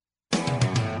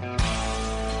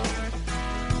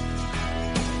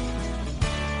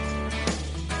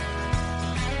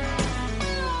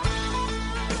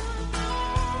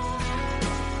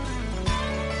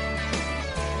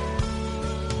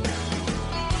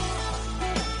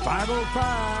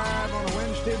5:05 on a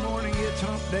Wednesday morning. It's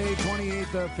Hump Day,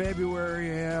 28th of February.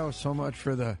 Yeah, so much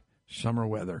for the summer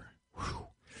weather.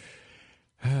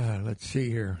 Let's see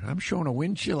here. I'm showing a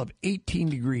wind chill of 18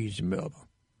 degrees in Belleville.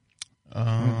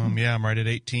 Yeah, I'm right at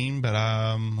 18, but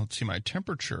let's see, my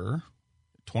temperature,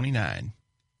 29.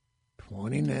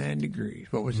 29 degrees.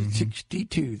 What was it,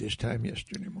 62 this time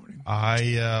yesterday morning?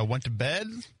 I went to bed,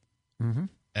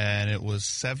 and it was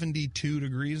 72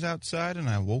 degrees outside, and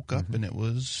I woke up, and it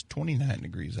was 29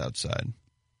 degrees outside.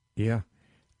 Yeah.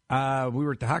 We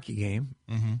were at the hockey game.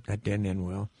 That didn't end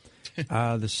well.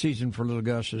 The season for Little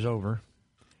Gus is over.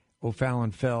 O'Fallon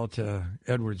fell to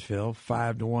Edwardsville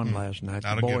 5-1 last night.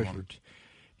 The boys were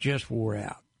just wore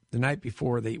out. The night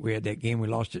before we had that game, we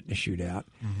lost it in a shootout.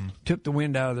 Took the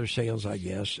wind out of their sails, I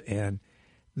guess, and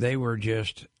they were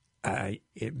just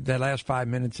the last 5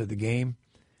 minutes of the game.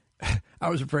 I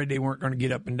was afraid they weren't going to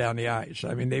get up and down the ice.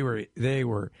 I mean, they were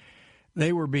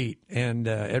beat, and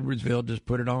Edwardsville just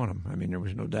put it on them. I mean, there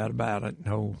was no doubt about it.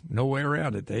 No way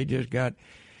around it. They just got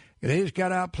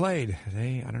outplayed.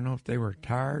 I don't know if they were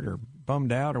tired or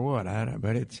bummed out or what.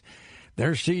 But it's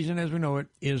their season, as we know it,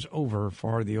 is over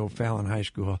for the O'Fallon High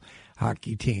School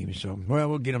hockey team. So, well,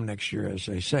 we'll get them next year, as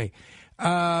they say.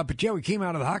 But yeah, we came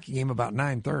out of the hockey game about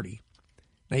 9:30.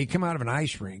 Now you come out of an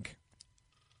ice rink,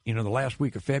 the last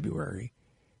week of February,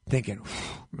 thinking,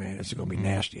 man, this is going to be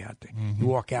nasty out there. You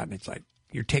walk out and it's like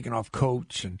you're taking off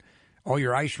coats and all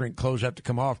your ice rink clothes have to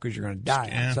come off because you're going to die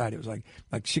outside. It was like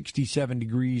 67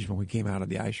 degrees when we came out of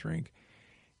the ice rink.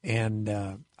 And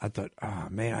I thought, oh,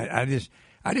 man, I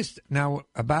just now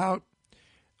about,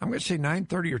 I'm going to say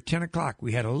 9:30 or 10 o'clock,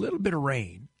 we had a little bit of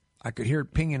rain. I could hear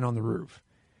it pinging on the roof.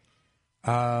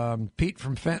 Pete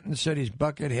from Fenton said his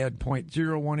bucket had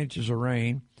 0.01 inches of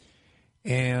rain.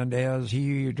 And as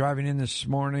he driving in this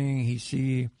morning, he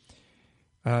sees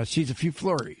a few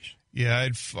flurries. Yeah,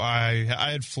 I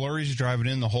had flurries driving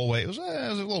in the whole way. It was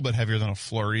a little bit heavier than a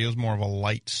flurry. It was more of a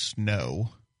light snow.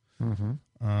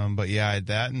 But yeah, I had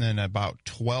that, and then about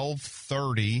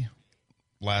 12:30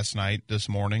 this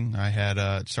morning, I had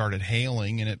it started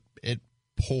hailing, and it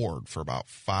poured for about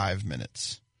 5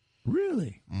 minutes.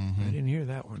 Really? I didn't hear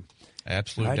that one.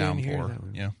 Absolute downpour.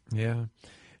 Yeah.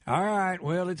 All right.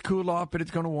 Well, it's cooled off, but it's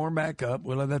going to warm back up.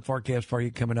 We'll have that forecast for you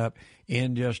coming up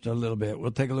in just a little bit. We'll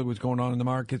take a look at what's going on in the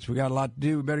markets. We got a lot to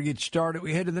do. We better get started.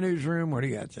 We head to the newsroom. What do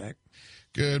you got, Zach?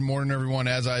 Good morning, everyone.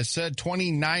 As I said,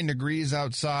 29 degrees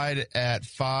outside at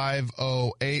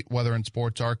 5:08. Weather and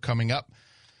sports are coming up.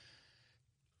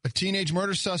 A teenage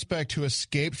murder suspect who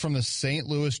escaped from the St.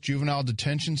 Louis Juvenile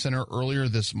Detention Center earlier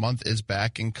this month is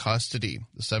back in custody.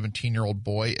 The 17-year-old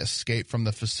boy escaped from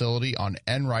the facility on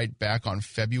Enright back on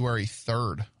February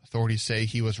 3rd. Authorities say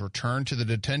he was returned to the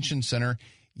detention center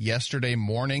yesterday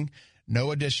morning.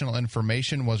 No additional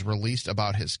information was released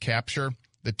about his capture.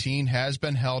 The teen has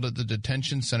been held at the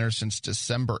detention center since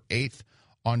December 8th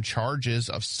on charges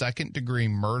of second-degree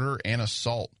murder and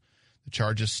assault. The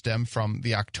charges stem from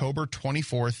the October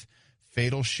 24th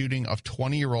fatal shooting of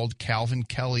 20-year-old Calvin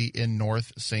Kelly in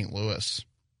North St. Louis.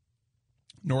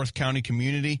 North County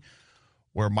Community,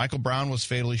 where Michael Brown was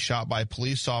fatally shot by a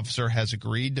police officer, has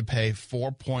agreed to pay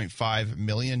 $4.5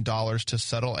 million to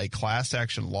settle a class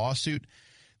action lawsuit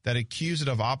that accused it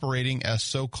of operating as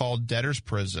so-called debtor's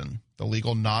prison. The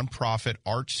legal nonprofit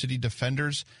Arch City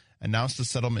Defenders announced the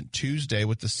settlement Tuesday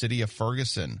with the city of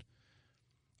Ferguson.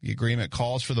 The agreement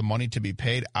calls for the money to be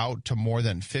paid out to more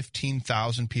than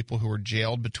 15,000 people who were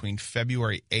jailed between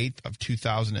February 8th of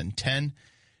 2010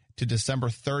 to December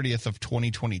 30th of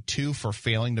 2022 for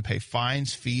failing to pay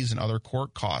fines, fees, and other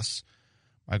court costs.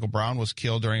 Michael Brown was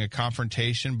killed during a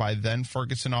confrontation by then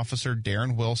Ferguson officer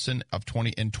Darren Wilson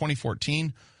in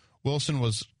 2014. Wilson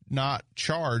was not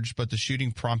charged, but the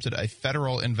shooting prompted a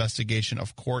federal investigation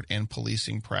of court and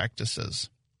policing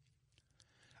practices.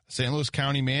 St. Louis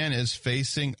County man is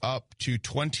facing up to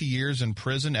 20 years in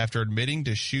prison after admitting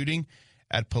to shooting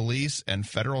at police and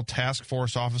federal task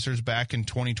force officers back in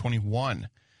 2021.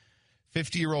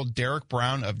 50-year-old Derek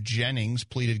Brown of Jennings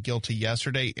pleaded guilty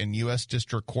yesterday in U.S.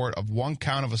 District Court of 1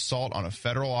 count of assault on a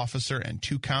federal officer and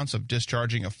 2 counts of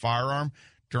discharging a firearm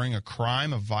during a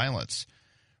crime of violence.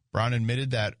 Brown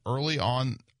admitted that early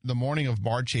on the morning of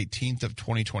March 18th of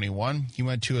 2021, he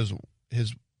went to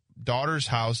his daughter's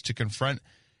house to confront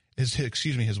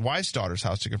his wife's daughter's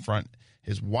house to confront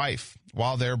his wife.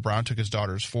 While there, Brown took his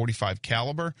daughter's .45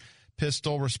 caliber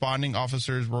pistol. Responding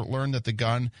officers learned about the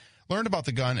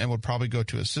gun and would probably go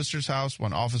to his sister's house.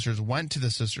 When officers went to the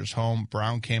sister's home,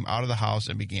 Brown came out of the house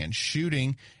and began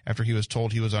shooting after he was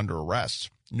told he was under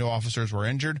arrest. No officers were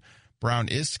injured. Brown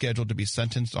is scheduled to be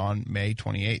sentenced on May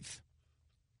 28th.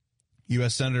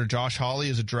 U.S. Senator Josh Hawley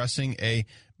is addressing a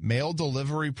mail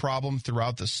delivery problem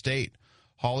throughout the state.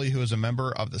 Hawley, who is a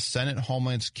member of the Senate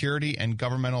Homeland Security and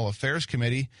Governmental Affairs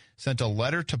Committee, sent a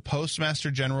letter to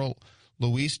Postmaster General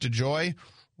Luis DeJoy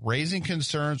raising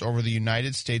concerns over the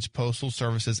United States Postal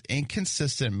Service's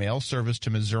inconsistent mail service to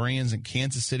Missourians in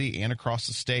Kansas City and across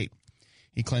the state.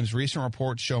 He claims recent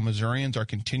reports show Missourians are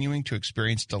continuing to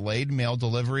experience delayed mail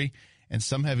delivery, and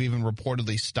some have even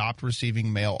reportedly stopped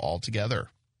receiving mail altogether.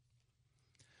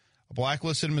 A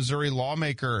blacklisted Missouri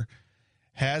lawmaker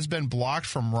has been blocked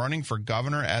from running for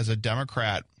governor as a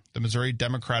Democrat. The Missouri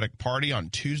Democratic Party on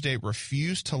Tuesday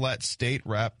refused to let state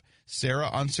rep Sarah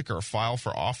Unsicker file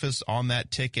for office on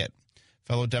that ticket.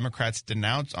 Fellow Democrats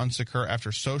denounced Unsicker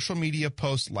after social media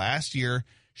posts last year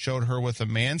showed her with a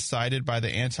man cited by the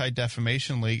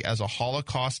Anti-Defamation League as a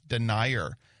Holocaust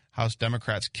denier. House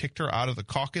Democrats kicked her out of the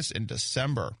caucus in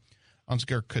December.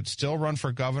 Unsicker could still run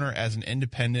for governor as an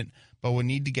independent, but would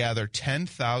need to gather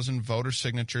 10,000 voter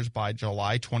signatures by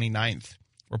July 29th.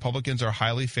 Republicans are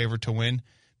highly favored to win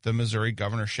the Missouri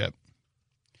governorship.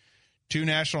 Two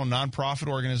national nonprofit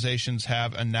organizations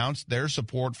have announced their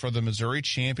support for the Missouri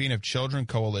Champion of Children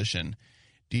Coalition.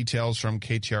 Details from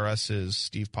KTRS's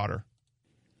Steve Potter.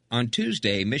 On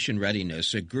Tuesday, Mission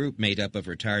Readiness, a group made up of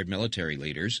retired military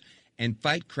leaders, and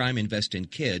Fight Crime Invest in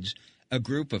Kids, a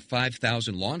group of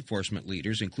 5,000 law enforcement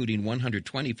leaders, including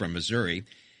 120 from Missouri,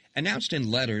 announced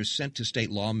in letters sent to state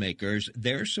lawmakers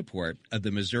their support of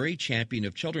the Missouri Champion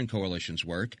of Children Coalition's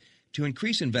work to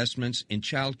increase investments in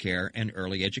child care and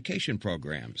early education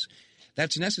programs.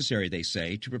 That's necessary, they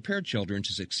say, to prepare children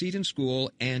to succeed in school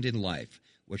and in life,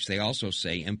 which they also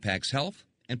say impacts health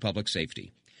and public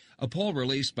safety. A poll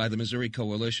released by the Missouri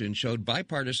Coalition showed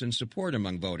bipartisan support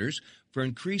among voters for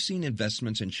increasing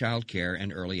investments in child care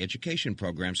and early education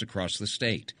programs across the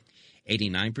state.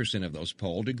 89% of those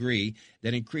polled agree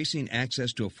that increasing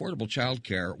access to affordable child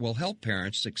care will help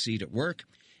parents succeed at work,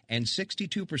 and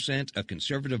 62% of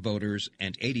conservative voters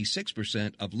and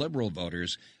 86% of liberal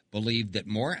voters believe that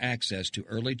more access to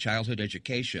early childhood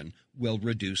education will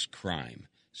reduce crime.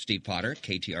 Steve Potter,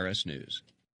 KTRS News.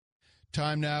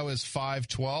 Time now is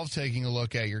 5:12. Taking a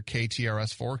look at your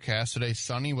KTRS forecast. Today,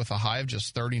 sunny with a high of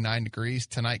just 39 degrees.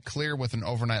 Tonight, clear with an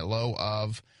overnight low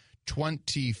of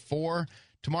 24.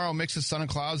 Tomorrow, mix of sun and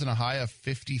clouds and a high of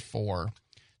 54.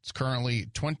 It's currently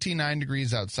 29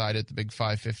 degrees outside at the Big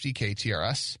 550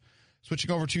 KTRS.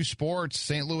 Switching over to sports,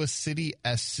 St. Louis City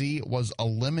SC was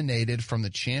eliminated from the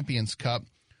Champions Cup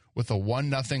with a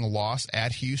 1-0 loss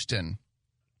at Houston.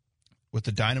 With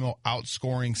the Dynamo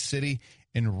outscoring City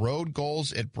in road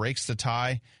goals, it breaks the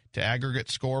tie to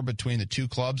aggregate score between the two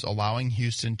clubs, allowing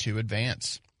Houston to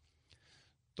advance.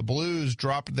 The Blues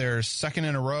dropped their second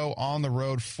in a row on the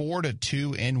road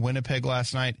 4-2 in Winnipeg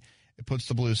last night. It puts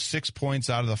the Blues 6 points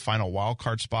out of the final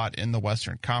wildcard spot in the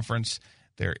Western Conference.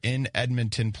 They're in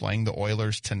Edmonton playing the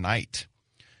Oilers tonight.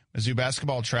 Mizzou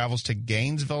basketball travels to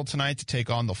Gainesville tonight to take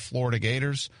on the Florida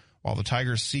Gators. While the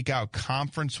Tigers seek out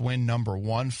conference win number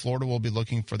 1, Florida will be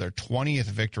looking for their 20th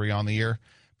victory on the year.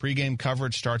 Pre-game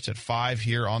coverage starts at 5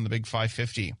 here on the Big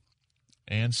 550.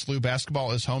 And SLU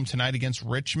basketball is home tonight against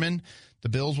Richmond. The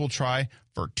Bills will try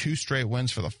for 2 straight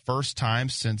wins for the first time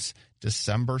since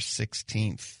December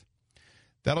 16th.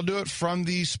 That'll do it from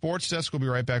the sports desk. We'll be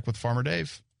right back with Farmer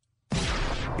Dave.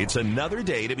 It's another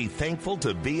day to be thankful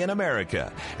to be in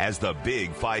America as the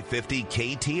Big 550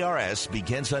 KTRS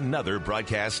begins another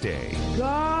broadcast day.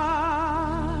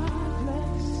 God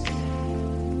bless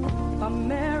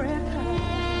America,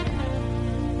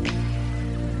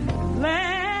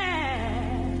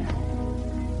 land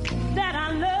that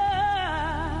I love.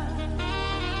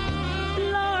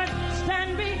 Lord,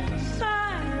 stand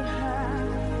beside her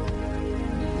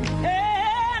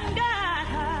and guide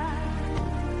her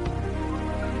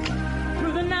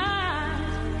through the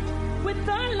night with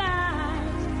the light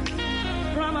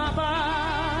from above.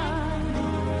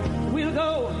 We'll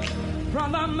go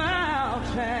from the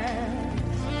mountains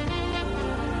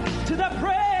to the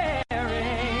prairies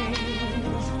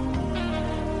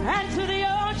and to the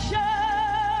ocean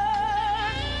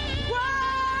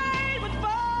wide with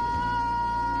fog.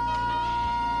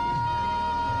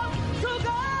 So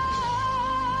God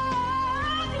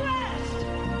rest,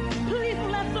 please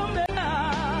bless America.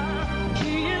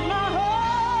 She is my home.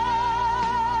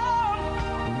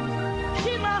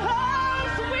 She's my home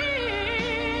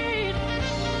sweet.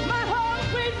 My home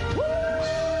sweet. Woo.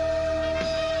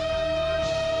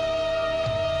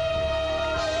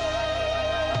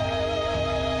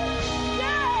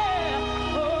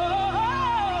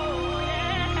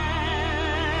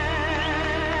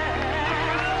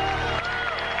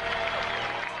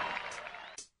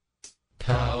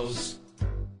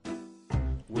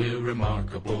 We're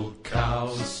remarkable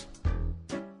cows.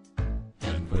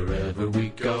 And wherever we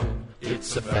go,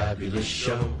 it's a fabulous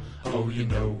show. Oh, you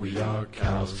know we are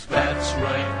cows. That's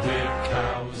right, we're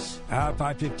cows.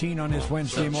 5:15 on this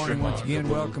Wednesday morning. Once again,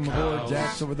 welcome aboard.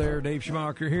 Zach's over there. Dave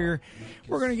Schumacher here.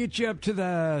 We're going to get you up to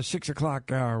the 6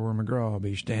 o'clock hour where McGraw will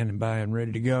be standing by and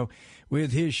ready to go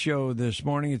with his show this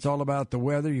morning. It's all about the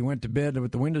weather. You went to bed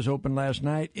with the windows open last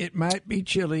night. It might be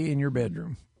chilly in your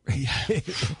bedroom.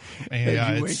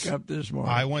 Yeah, you wake up this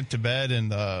morning. I went to bed and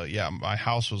my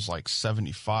house was like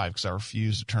 75 because I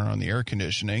refused to turn on the air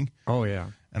conditioning. Oh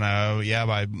yeah, and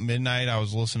by midnight I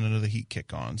was listening to the heat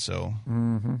kick on. So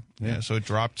so it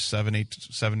dropped 7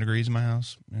 degrees in my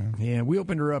house. Yeah, we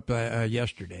opened her up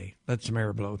yesterday. Let some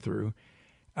air blow through.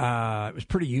 It was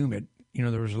pretty humid. You know,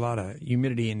 there was a lot of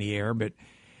humidity in the air, but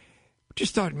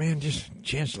just thought, man, just a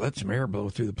chance to let some air blow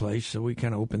through the place. So we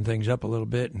kind of opened things up a little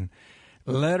bit and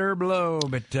let her blow.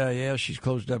 But, she's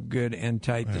closed up good and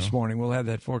tight this morning. We'll have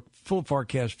that full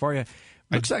forecast for you.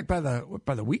 Looks like by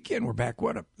the weekend, we're back,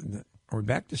 are we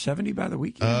back to 70 by the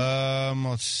weekend?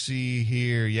 Let's see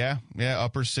here. Yeah,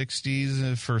 upper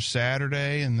 60s for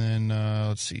Saturday. And then,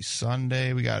 let's see,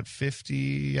 Sunday, we got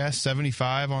 50,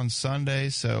 75 on Sunday.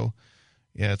 So,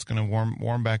 yeah, it's going to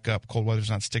warm back up. Cold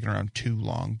weather's not sticking around too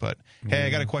long. But, hey,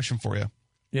 I got a question for you.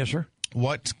 Yes, sir.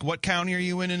 What county are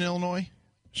you in Illinois?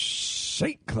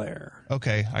 St. Clair.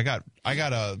 Okay, I got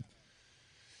a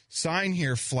sign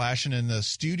here flashing in the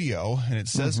studio, and it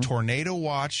says Tornado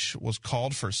Watch was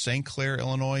called for St. Clair,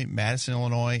 Illinois, Madison,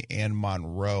 Illinois, and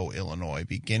Monroe, Illinois,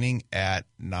 beginning at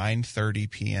 9:30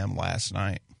 p.m. last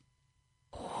night.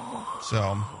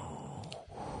 So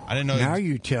I didn't know. Now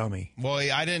you tell me. Well,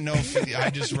 I didn't know if I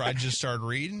just started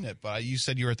reading it, but you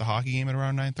said you were at the hockey game at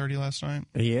around 9:30 last night.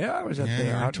 Yeah, I was out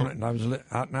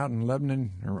in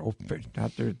Lebanon, or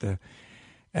out there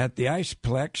at the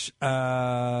Iceplex.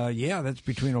 That's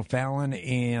between O'Fallon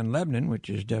and Lebanon, which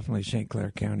is definitely St.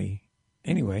 Clair County.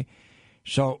 Anyway,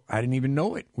 so I didn't even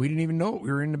know it. We didn't even know it.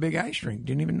 We were in the big ice rink.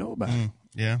 Didn't even know about it.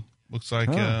 Yeah, looks like.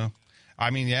 It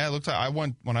looks like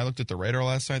when I looked at the radar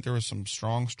last night, there was some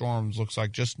strong storms. Looks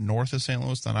like just north of St.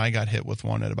 Louis. Then I got hit with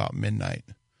one at about midnight.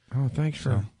 Oh, thanks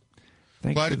for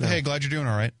that. Hey, glad you're doing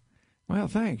all right. Well,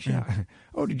 thanks. Yeah.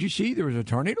 Oh, did you see there was a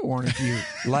tornado warning for you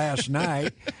last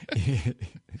night?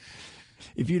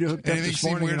 If you'd have hooked up this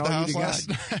morning,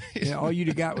 all you'd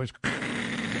have got was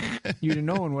you'd have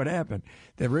known what happened.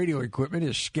 The radio equipment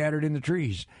is scattered in the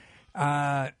trees.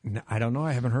 I don't know.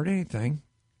 I haven't heard anything.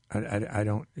 I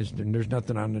don't. There's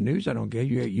nothing on the news. I don't get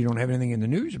you. You don't have anything in the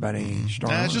news about any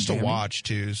storm. It's just a watch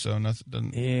too, so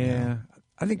nothing. Yeah,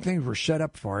 I think things were set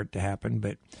up for it to happen,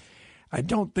 but I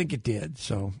don't think it did.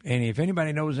 So, and if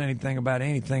anybody knows anything about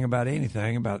any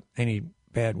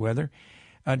bad weather,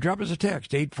 drop us a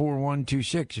text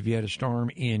 84126 if you had a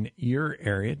storm in your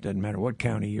area. It doesn't matter what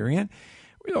county you're in.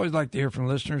 We'd always like to hear from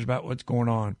listeners about what's going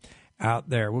on out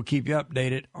there. We'll keep you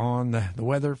updated on the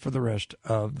weather for the rest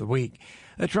of the week.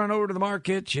 Let's run over to the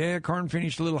markets. Yeah, corn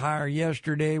finished a little higher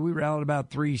yesterday. We rallied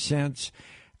about 3 cents.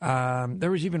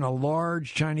 There was even a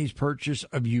large Chinese purchase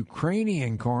of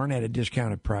Ukrainian corn at a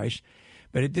discounted price,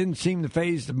 but it didn't seem to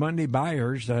faze the Monday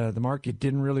buyers. The market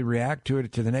didn't really react to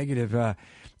it to the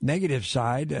negative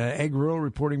side. Ag Rural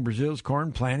reporting Brazil's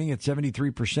corn planting at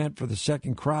 73% for the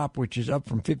second crop, which is up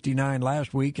from 59%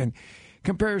 last week and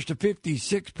compares to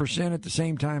 56% at the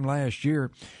same time last year.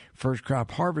 First crop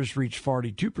harvest reached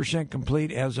 42%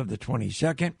 complete as of the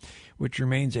 22nd, which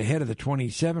remains ahead of the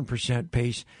 27%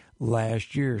 pace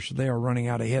last year. So they are running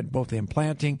out ahead both in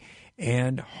planting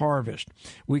and harvest.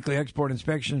 Weekly export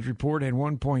inspections report had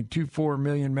 1.24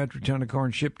 million metric ton of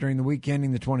corn shipped during the week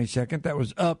ending the 22nd. That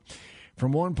was up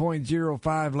from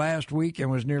 1.05 last week and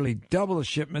was nearly double the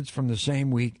shipments from the same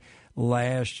week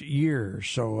last year.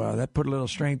 So that put a little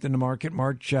strength in the market.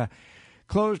 March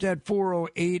closed at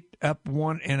 4.08, up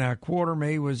 1 1/4.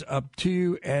 May was up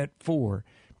 2 at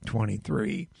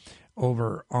 4.23.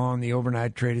 Over on the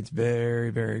overnight trade, it's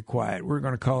very, very quiet. We're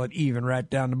going to call it even right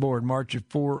down the board. March at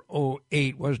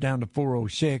 4.08 was down to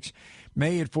 4.06.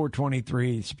 May at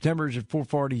 4.23. September's at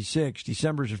 4.46.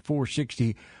 December's at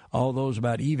 4.60. All those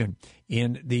about even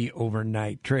in the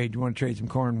overnight trade. You want to trade some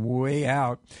corn way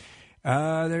out?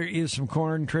 There is some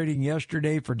corn trading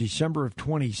yesterday for December of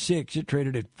 26. It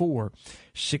traded at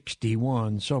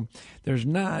 4.61. So there's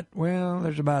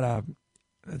about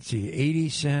 80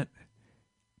 cent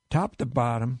top to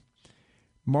bottom.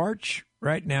 March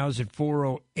right now is at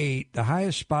 4.08. The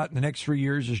highest spot in the next 3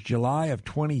 years is July of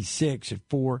 26 at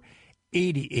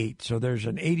 4.88. So there's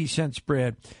an 80 cent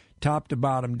spread top to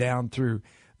bottom down through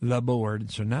the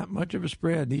board. So not much of a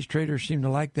spread. These traders seem to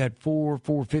like that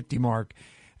 4.50 mark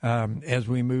as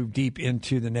we move deep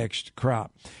into the next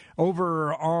crop.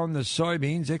 Over on the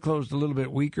soybeans, they closed a little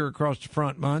bit weaker across the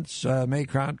front months. May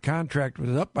contract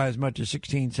was up by as much as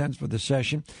 16 cents for the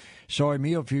session. Soy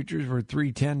meal futures were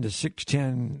 310 to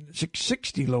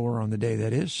 660 lower on the day,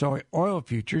 that is. Soy oil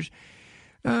futures,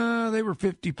 they were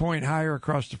 50 point higher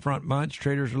across the front months.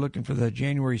 Traders are looking for the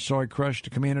January soy crush to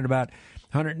come in at about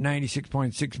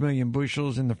 196.6 million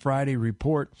bushels in the Friday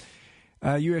report.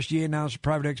 USDA announced a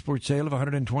private export sale of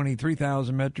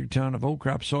 123,000 metric ton of old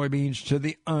crop soybeans to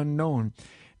the unknown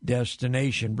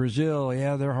destination. Brazil,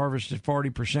 their harvest is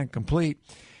 40% complete.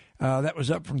 That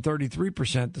was up from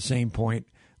 33% the same point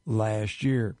last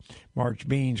year. March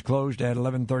beans closed at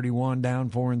 11.31, down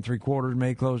 4 3/4.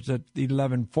 May closed at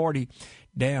 11.40,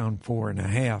 down 4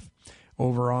 1/2.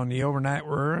 Over on the overnight,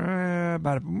 we're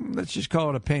let's just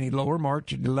call it a penny lower.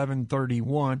 March at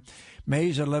 11.31.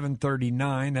 May's at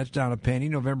 11.39. That's down a penny.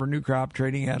 November new crop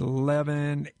trading at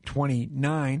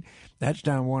 11.29. That's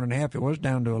down 1 1/2. It was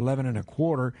down to 11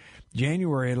 1/4.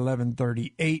 January at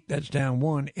 11.38. That's down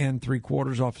 1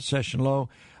 3/4 off a session low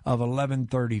of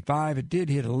 11.35. It did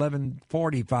hit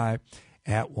 11.45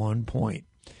 at one point.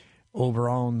 Over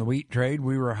on the wheat trade,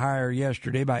 we were higher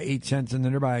yesterday by 8 cents in the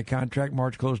nearby contract.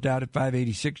 March closed out at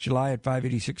 5.86. July at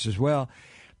 5.86 as well.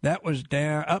 That was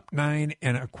down up 9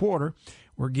 1/4.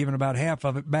 We're giving about half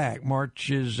of it back. March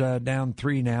is down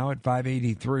 3 now at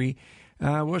 5.83.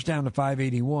 Was down to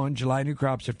 5.81. July new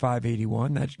crops at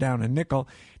 5.81. That's down a nickel.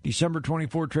 December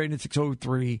 24 trading at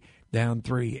 6.03, down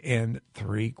 3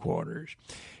 3/4.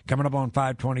 Coming up on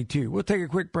 522. We'll take a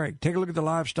quick break. Take a look at the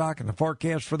livestock and the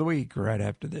forecast for the week right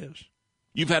after this.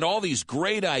 You've had all these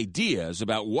great ideas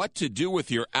about what to do with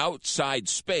your outside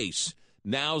space.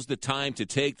 Now's the time to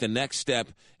take the next step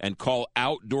and call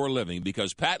Outdoor Living,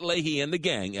 because Pat Leahy and the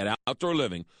gang at Outdoor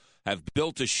Living have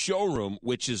built a showroom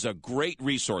which is a great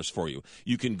resource for you.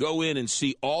 You can go in and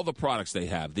see all the products they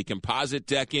have, the composite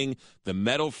decking, the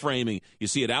metal framing. You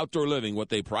see, at Outdoor Living, what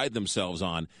they pride themselves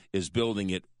on is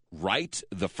building it right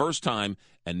the first time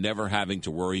and never having to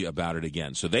worry about it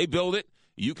again. So they build it.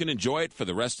 You can enjoy it for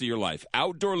the rest of your life.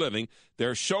 Outdoor Living,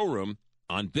 their showroom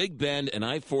on Big Bend and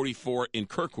I-44 in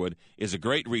Kirkwood, is a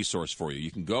great resource for you.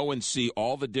 You can go and see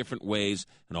all the different ways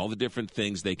and all the different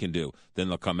things they can do. Then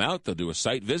they'll come out, they'll do a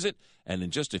site visit, and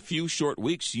in just a few short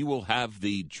weeks, you will have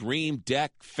the dream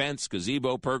deck, fence,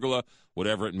 gazebo, pergola,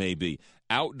 whatever it may be.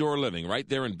 Outdoor Living, right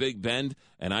there in Big Bend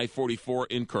and I-44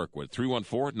 in Kirkwood.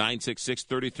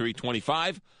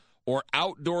 314-966-3325 or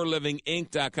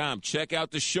OutdoorLivingInc.com. Check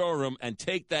out the showroom and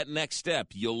take that next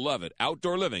step. You'll love it.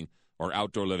 Outdoor Living or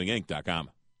OutdoorLivingInc.com.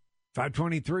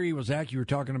 523 was Zach. You were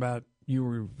talking about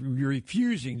you're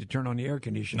refusing to turn on the air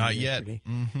conditioner. Not yesterday.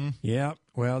 Yet. Mm-hmm. Yeah.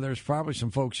 Well, there's probably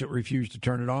some folks that refuse to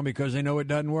turn it on because they know it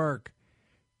doesn't work.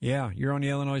 Yeah. You're on the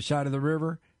Illinois side of the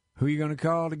river. Who are you going to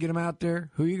call to get them out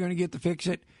there? Who are you going to get to fix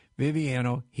it?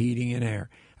 Viviano Heating and Air.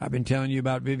 I've been telling you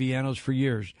about Viviano's for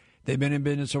years. They've been in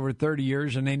business over 30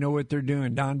 years, and they know what they're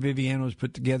doing. Don Viviano's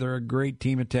put together a great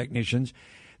team of technicians.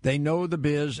 They know the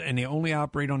biz, and they only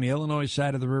operate on the Illinois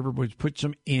side of the river, which puts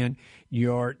them in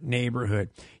your neighborhood.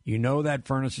 You know that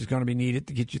furnace is going to be needed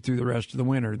to get you through the rest of the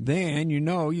winter. Then you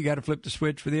know you got to flip the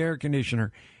switch for the air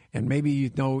conditioner. And maybe you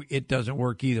know it doesn't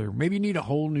work either. Maybe you need a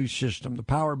whole new system. The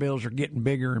power bills are getting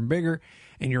bigger and bigger,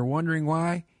 and you're wondering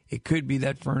why? It could be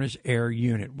that furnace air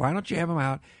unit. Why don't you have them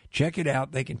out? Check it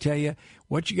out. They can tell you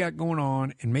what you got going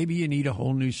on, and maybe you need a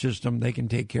whole new system. They can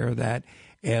take care of that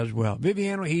as well.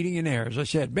 Viviano Heating and Air, as I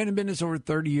said, been in business over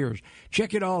 30 years.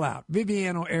 Check it all out.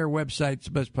 Viviano Air website's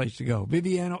the best place to go.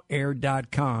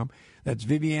 VivianoAir.com. That's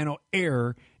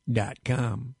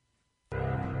VivianoAir.com.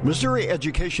 Missouri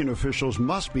education officials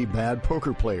must be bad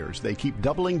poker players. They keep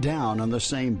doubling down on the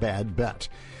same bad bet.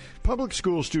 Public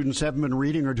school students haven't been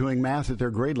reading or doing math at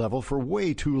their grade level for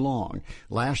way too long.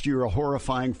 Last year, a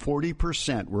horrifying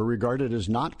 40% were regarded as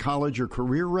not college or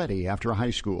career ready after high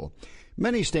school.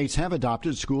 Many states have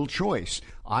adopted school choice.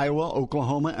 Iowa,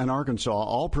 Oklahoma, and Arkansas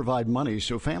all provide money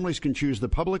so families can choose the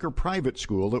public or private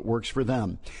school that works for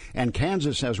them. And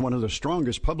Kansas has one of the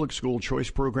strongest public school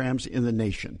choice programs in the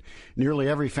nation. Nearly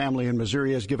every family in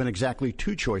Missouri is given exactly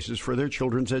 2 choices for their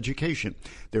children's education.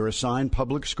 They're assigned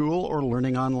public school or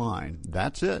learning online.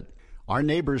 That's it. Our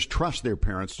neighbors trust their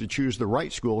parents to choose the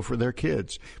right school for their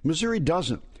kids. Missouri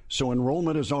doesn't. So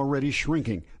enrollment is already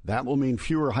shrinking. That will mean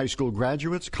fewer high school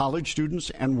graduates, college students,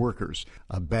 and workers.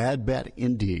 A bad bet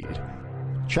indeed.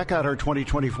 Check out our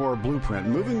 2024 blueprint,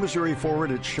 Moving Missouri Forward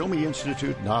at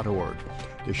ShowMeInstitute.org.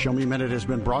 The Show Me Minute has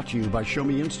been brought to you by Show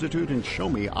Me Institute and Show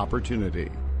Me Opportunity.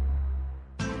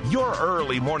 Your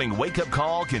early morning wake-up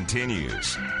call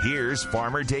continues. Here's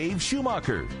Farmer Dave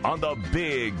Schumacher on the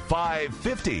Big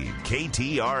 550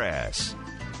 KTRS.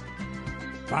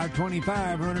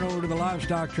 525 running over to the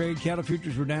livestock trade. Cattle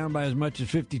futures were down by as much as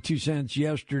 52 cents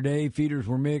yesterday. Feeders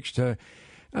were mixed. They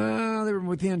were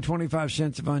within 25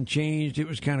 cents of unchanged. It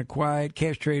was kind of quiet.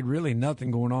 Cash trade, really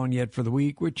nothing going on yet for the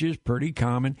week, which is pretty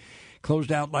common.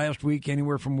 Closed out last week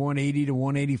anywhere from 180 to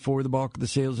 184. The bulk of the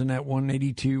sales in that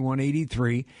 182,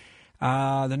 183.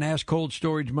 The NASS Cold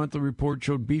Storage monthly report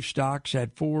showed beef stocks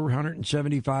at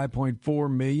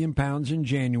 475.4 million pounds in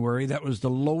January. That was the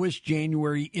lowest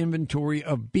January inventory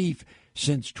of beef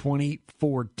since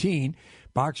 2014.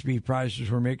 Box beef prices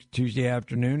were mixed Tuesday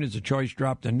afternoon as the choice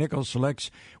dropped a nickel.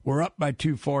 Selects were up by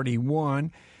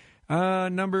 $2.41.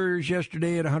 Numbers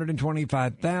yesterday at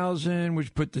 125,000,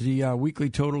 which put the weekly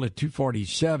total at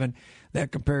 247.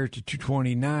 That compares to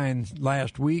 229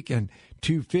 last week and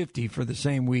 250 for the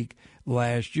same week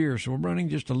last year. So we're running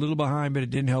just a little behind, but it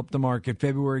didn't help the market.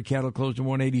 February cattle closed at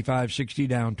 185.60,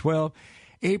 down 12.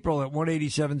 April at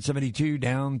 187.72,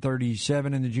 down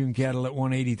 37, and the June cattle at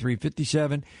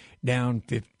 183.57, down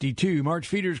 52. March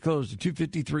feeders closed at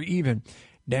 253 even,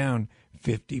 down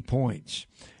 50 points.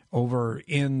 Over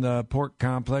in the pork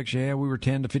complex, we were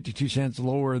 10 to 52 cents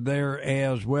lower there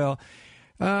as well.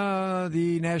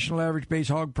 The national average base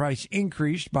hog price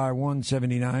increased by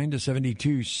 $1.79 to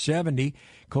 $72.70.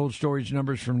 Cold storage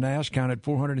numbers from NASS counted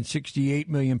 468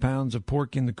 million pounds of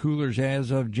pork in the coolers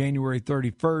as of January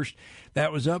 31st.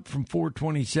 That was up from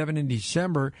 427 in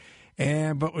December,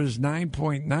 but was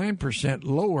 9.9%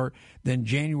 lower than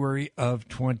January of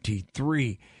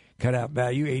 23. Cutout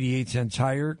value 88 cents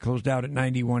higher, closed out at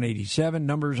 91.87.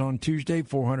 Numbers on Tuesday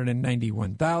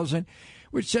 491,000,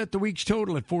 which set the week's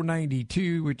total at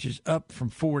 492, which is up from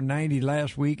 490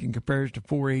 last week and compares to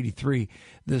 483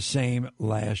 the same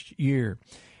last year.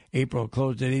 April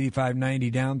closed at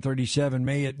 85.90, down 37.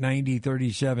 May at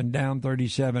 90.37, down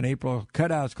 37. April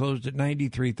cutouts closed at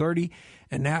 93.30,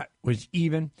 and that was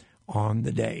even on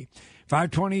the day.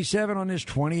 527 on this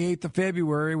 28th of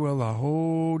February. Well, a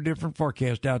whole different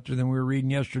forecast out there than we were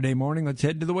reading yesterday morning. Let's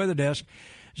head to the weather desk.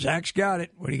 Zach's got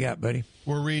it. What do you got, buddy?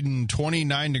 We're reading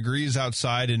 29 degrees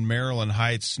outside in Maryland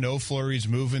Heights. Snow flurries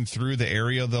moving through the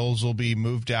area. Those will be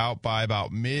moved out by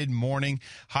about mid-morning.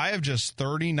 High of just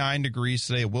 39 degrees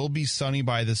today. It will be sunny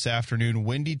by this afternoon.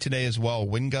 Windy today as well.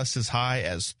 Wind gusts as high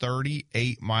as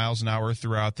 38 miles an hour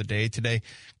throughout the day today.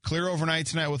 Clear overnight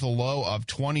tonight with a low of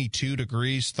 22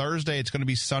 degrees. Thursday, it's going to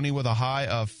be sunny with a high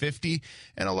of 50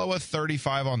 and a low of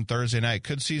 35 on Thursday night.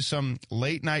 Could see some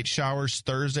late night showers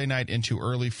Thursday night into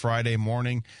early Friday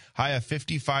morning. High of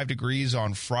 55 degrees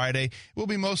on Friday. It will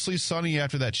be mostly sunny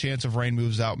after that chance of rain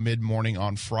moves out mid-morning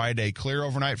on Friday. Clear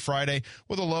overnight Friday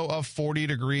with a low of 40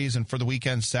 degrees. And for the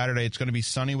weekend Saturday, it's going to be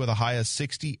sunny with a high of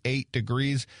 68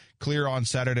 degrees. Clear on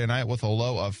Saturday night with a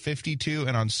low of 52.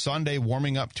 And on Sunday,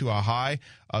 warming up to a high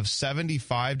of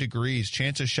 75 degrees.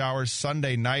 Chance of showers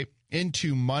Sunday night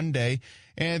into Monday.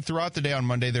 And throughout the day on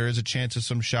Monday, there is a chance of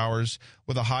some showers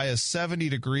with a high of 70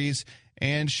 degrees.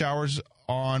 And showers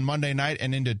on Monday night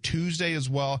and into Tuesday as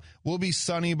well. Will be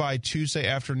sunny by Tuesday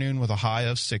afternoon with a high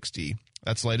of 60.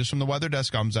 That's the latest from the weather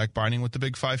desk. I'm Zach Binding with the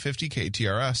Big 550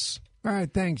 KTRS. All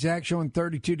right, thanks, Zach. Showing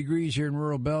 32 degrees here in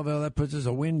rural Belleville. That puts us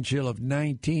a wind chill of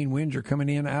 19. Winds are coming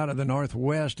in out of the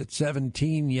northwest at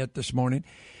 17 yet this morning.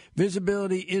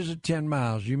 Visibility is at 10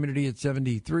 miles. Humidity at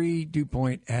 73. Dew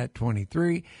point at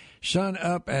 23. Sun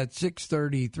up at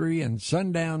 6:33 and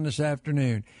sundown this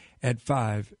afternoon at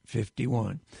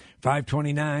 5:51.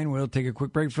 5:29. We'll take a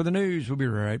quick break for the news. We'll be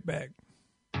right back.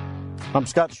 I'm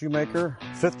Scott Shoemaker,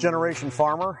 fifth-generation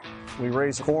farmer. We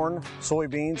raise corn,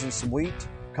 soybeans, and some wheat.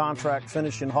 Contract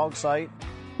finishing hog site.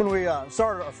 When we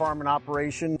started our farming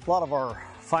operation, a lot of our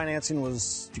financing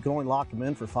was you could only lock them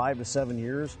in for 5 to 7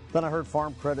 years. Then I heard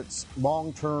Farm Credit's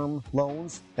long-term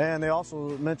loans, and they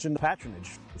also mentioned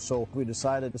patronage. So we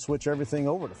decided to switch everything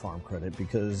over to Farm Credit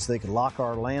because they could lock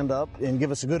our land up and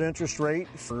give us a good interest rate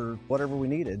for whatever we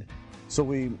needed. So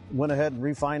we went ahead and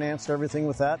refinanced everything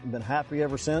with that and been happy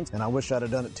ever since, and I wish I'd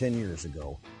have done it 10 years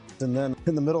ago. And then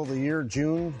in the middle of the year,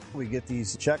 June, we get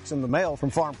these checks in the mail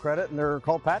from Farm Credit, and they're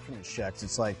called patronage checks.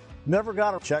 It's like, never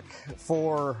got a check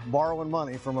for borrowing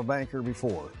money from a banker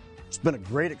before. It's been a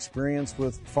great experience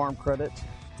with Farm Credit.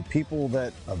 The people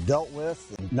that I've dealt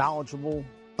with, knowledgeable,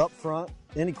 upfront.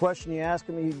 Any question you ask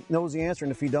him, he knows the answer,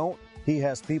 and if he don't, he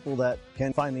has people that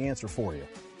can find the answer for you.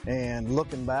 And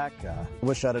looking back, I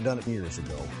wish I'd have done it years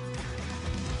ago.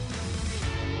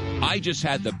 I just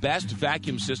had the best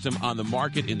vacuum system on the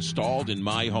market installed in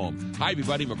my home. Hi,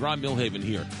 everybody. McGraw-Millhaven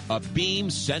here. A Beam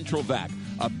Central Vac.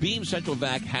 A Beam Central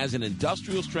Vac has an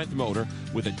industrial-strength motor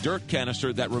with a dirt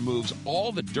canister that removes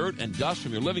all the dirt and dust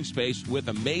from your living space with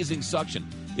amazing suction.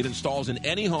 It installs in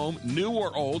any home, new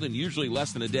or old, in usually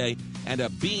less than a day, and a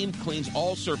Beam cleans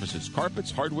all surfaces,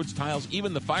 carpets, hardwoods, tiles,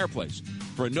 even the fireplace.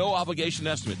 For a no-obligation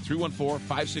estimate,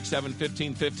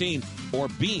 314-567-1515 or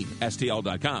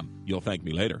beamstl.com. You'll thank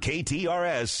me later.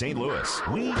 KTRS St. Louis.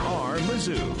 We are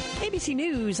Mizzou. ABC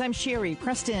News, I'm Sherry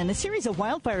Preston. A series of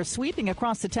wildfires sweeping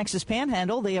across the Texas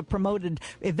Panhandle. They have promoted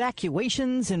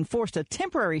evacuations and forced a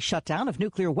temporary shutdown of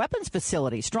nuclear weapons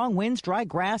facilities. Strong winds, dry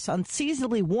grass,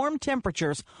 unseasonably warm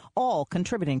temperatures, all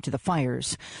contributing to the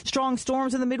fires. Strong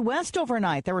storms in the Midwest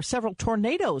overnight. There were several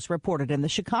tornadoes reported in the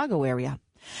Chicago area.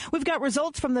 We've got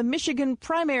results from the Michigan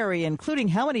primary, including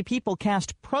how many people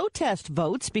cast protest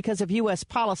votes because of U.S.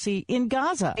 policy in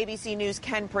Gaza. ABC News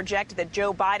can project that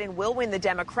Joe Biden will win the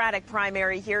Democratic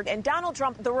primary here and Donald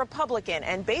Trump the Republican.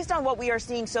 And based on what we are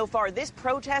seeing so far, this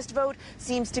protest vote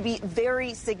seems to be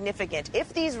very significant.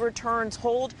 If these returns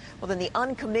hold, well, then the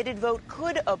uncommitted vote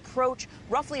could approach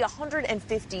roughly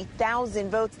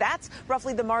 150,000 votes. That's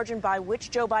roughly the margin by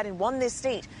which Joe Biden won this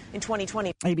state in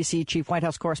 2020. ABC Chief White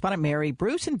House Correspondent Mary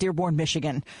Bruce in Dearborn,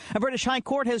 Michigan. A British High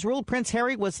Court has ruled Prince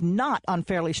Harry was not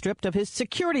unfairly stripped of his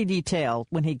security detail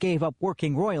when he gave up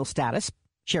working royal status.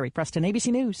 Sherry Preston, ABC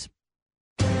News.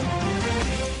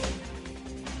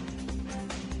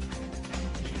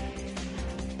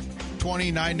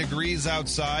 29 degrees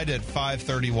outside at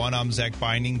 5:31. I'm Zach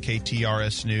Binding,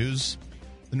 KTRS News.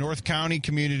 The North County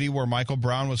community where Michael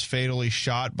Brown was fatally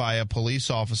shot by a police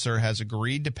officer has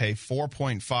agreed to pay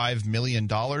 $4.5 million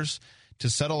to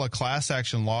settle a class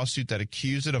action lawsuit that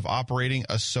accused it of operating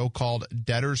a so-called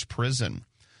debtor's prison.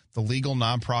 The legal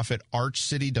nonprofit Arch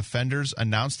City Defenders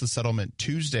announced the settlement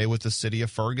Tuesday with the city of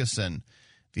Ferguson.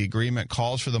 The agreement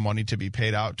calls for the money to be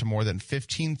paid out to more than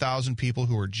 15,000 people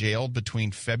who were jailed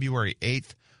between February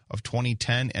 8th of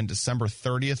 2010 and December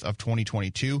 30th of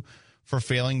 2022 for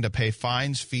failing to pay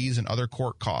fines, fees, and other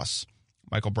court costs.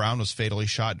 Michael Brown was fatally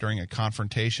shot during a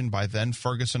confrontation by then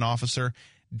Ferguson officer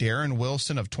Darren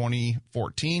Wilson of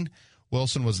 2014.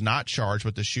 Wilson was not charged,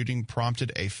 but the shooting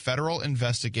prompted a federal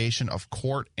investigation of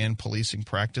court and policing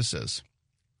practices.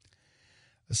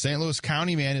 A St. Louis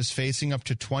County man is facing up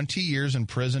to 20 years in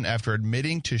prison after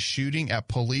admitting to shooting at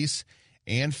police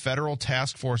and federal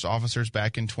task force officers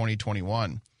back in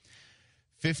 2021.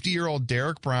 50-year-old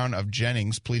Derek Brown of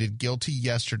Jennings pleaded guilty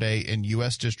yesterday in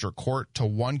U.S. District Court to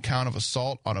 1 count of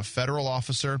assault on a federal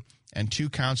officer and 2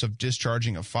 counts of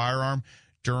discharging a firearm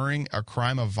during a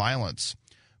crime of violence.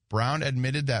 Brown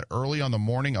admitted that early on the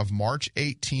morning of March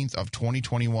 18th of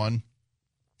 2021,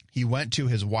 he went to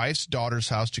his wife's daughter's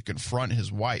house to confront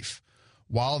his wife.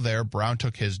 While there, Brown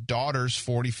took his daughter's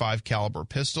 .45 caliber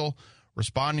pistol.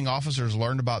 Responding officers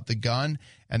learned about the gun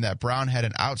and that Brown had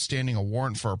an outstanding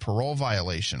warrant for a parole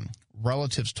violation.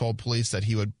 Relatives told police that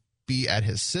he would be at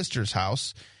his sister's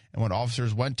house, and when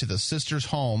officers went to the sister's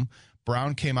home,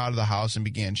 Brown came out of the house and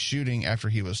began shooting after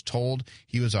he was told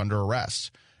he was under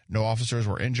arrest. No officers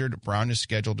were injured. Brown is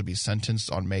scheduled to be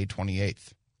sentenced on May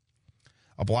 28th.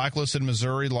 A blacklisted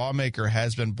Missouri lawmaker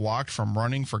has been blocked from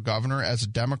running for governor as a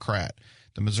Democrat.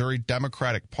 The Missouri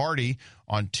Democratic Party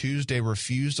on Tuesday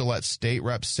refused to let State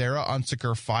Rep Sarah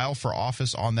Unsicker file for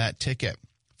office on that ticket.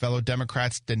 Fellow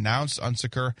Democrats denounced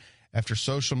Unsicker after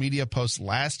social media posts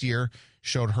last year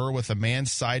showed her with a man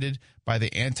cited by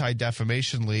the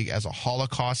Anti-Defamation League as a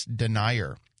Holocaust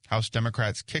denier. House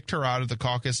Democrats kicked her out of the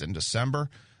caucus in December.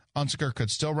 Unsicker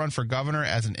could still run for governor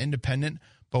as an independent,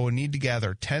 but would need to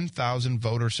gather 10,000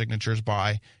 voter signatures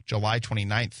by July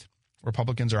 29th.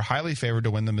 Republicans are highly favored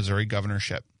to win the Missouri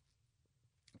governorship.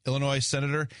 Illinois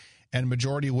Senator and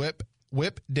Majority Whip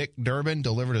Dick Durbin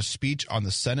delivered a speech on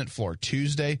the Senate floor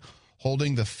Tuesday,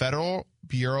 holding the Federal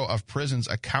Bureau of Prisons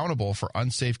accountable for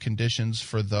unsafe conditions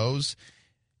for those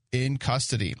in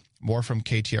custody. More from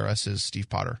KTRS's Steve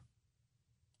Potter.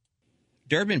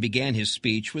 Durbin began his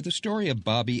speech with the story of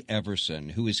Bobby Everson,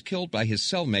 who was killed by his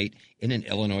cellmate in an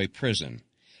Illinois prison.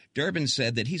 Durbin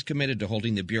said that he's committed to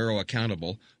holding the Bureau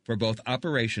accountable for both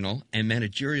operational and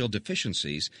managerial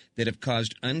deficiencies that have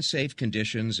caused unsafe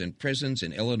conditions in prisons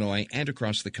in Illinois and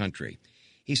across the country.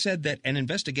 He said that an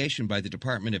investigation by the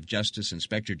Department of Justice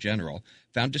Inspector General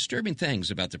found disturbing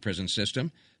things about the prison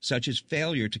system, such as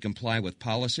failure to comply with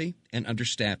policy and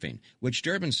understaffing, which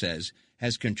Durbin says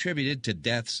has contributed to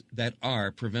deaths that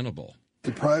are preventable.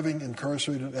 Depriving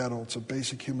incarcerated adults of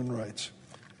basic human rights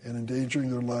and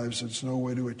endangering their lives is no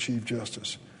way to achieve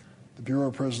justice. The Bureau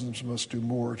of Prisons must do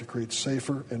more to create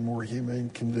safer and more humane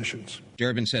conditions.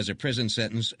 Durbin says a prison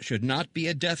sentence should not be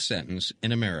a death sentence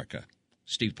in America.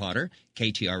 Steve Potter,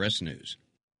 KTRS News.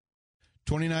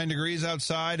 29 degrees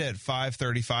outside at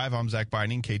 5:35. I'm Zach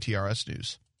Binding, KTRS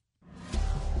News.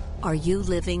 Are you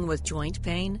living with joint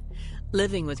pain?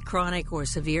 Living with chronic or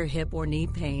severe hip or knee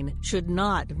pain should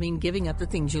not mean giving up the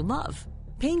things you love.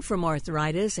 Pain from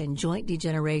arthritis and joint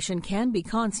degeneration can be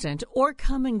constant or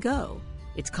come and go.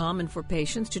 It's common for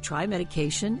patients to try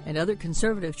medication and other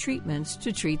conservative treatments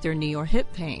to treat their knee or hip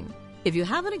pain. If you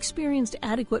haven't experienced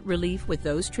adequate relief with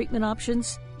those treatment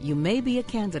options, you may be a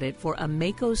candidate for a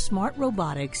Mako Smart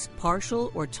Robotics partial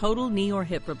or total knee or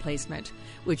hip replacement,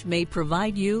 which may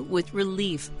provide you with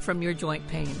relief from your joint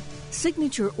pain.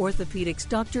 Signature Orthopedics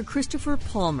Dr. Christopher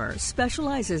Palmer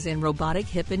specializes in robotic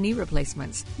hip and knee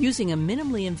replacements using a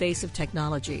minimally invasive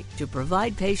technology to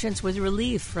provide patients with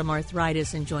relief from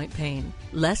arthritis and joint pain.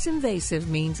 Less invasive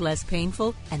means less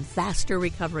painful and faster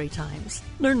recovery times.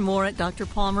 Learn more at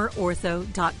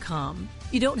drpalmerortho.com.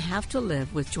 You don't have to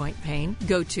live with joint pain.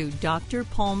 Go to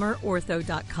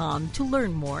drpalmerortho.com to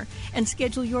learn more and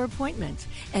schedule your appointment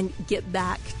and get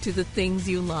back to the things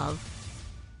you love.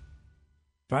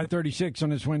 5:36 on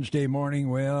this Wednesday morning.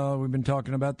 Well, we've been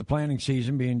talking about the planting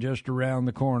season being just around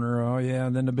the corner. Oh, yeah,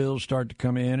 and then the bills start to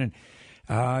come in, and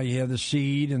you have the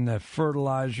seed and the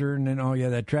fertilizer, and then, oh, yeah,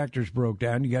 that tractor's broke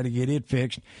down. You got to get it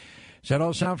fixed. Does that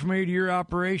all sound familiar to your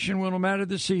operation? Well, no matter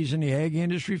the season, the ag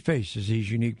industry faces these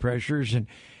unique pressures, and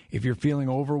if you're feeling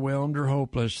overwhelmed or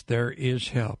hopeless, there is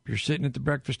help. You're sitting at the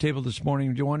breakfast table this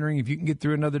morning wondering if you can get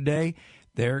through another day.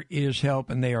 There is help,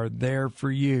 and they are there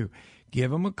for you.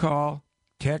 Give them a call.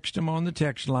 Text them on the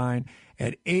text line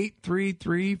at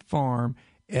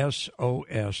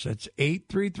 833-FARM-SOS. That's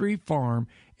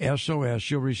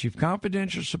 833-FARM-SOS. You'll receive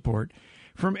confidential support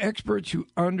from experts who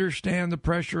understand the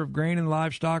pressure of grain and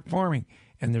livestock farming,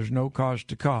 and there's no cost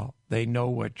to call. They know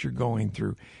what you're going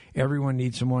through. Everyone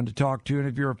needs someone to talk to, and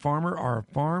if you're a farmer or a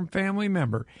farm family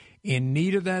member in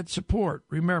need of that support,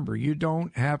 remember, you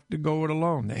don't have to go it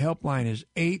alone. The helpline is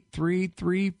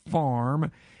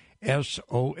 833-FARM-SOS,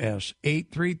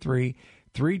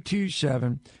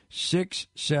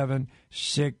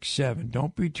 833-327-6767.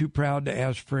 Don't be too proud to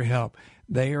ask for help.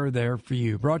 They are there for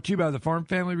you. Brought to you by the Farm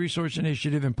Family Resource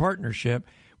Initiative in partnership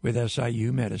with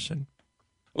SIU Medicine.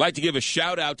 I'd like to give a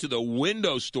shout-out to the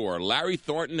window store, Larry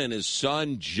Thornton and his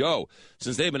son, Joe.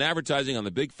 Since they've been advertising on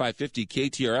the Big 550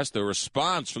 KTRS, the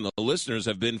response from the listeners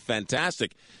have been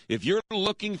fantastic. If you're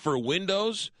looking for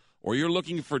windows or you're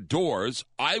looking for doors,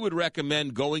 I would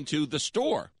recommend going to the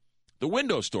store, the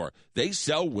window store. They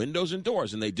sell windows and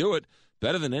doors, and they do it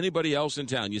better than anybody else in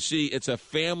town. You see, it's a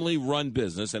family-run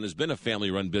business and has been a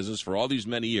family-run business for all these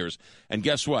many years. And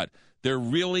guess what? They're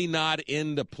really not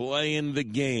into playing the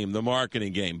game, the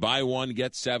marketing game. Buy one,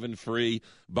 get 7 free.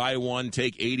 Buy one,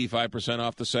 take 85%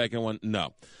 off the second one.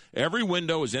 No. Every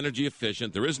window is energy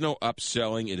efficient. There is no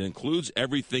upselling. It includes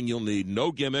everything you'll need.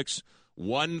 No gimmicks.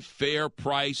 One fair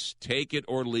price. Take it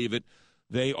or leave it.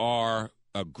 They are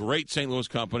a great St. Louis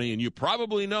company, and you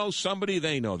probably know somebody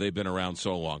they know. They've been around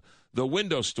so long. The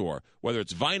window store, whether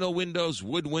it's vinyl windows,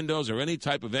 wood windows, or any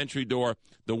type of entry door,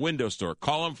 the window store.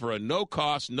 Call them for a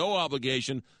no-cost, no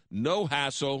obligation, no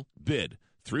hassle bid.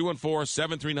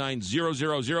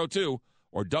 314-739-0002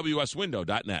 or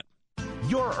WSWindow.net.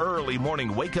 Your early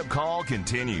morning wake-up call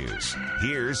continues.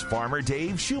 Here's Farmer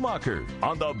Dave Schumacher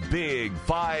on the Big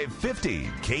 550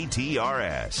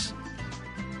 KTRS.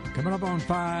 Coming up on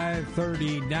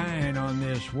 5:39 on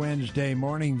this Wednesday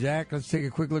morning, Jack, let's take a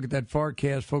quick look at that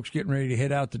forecast. Folks getting ready to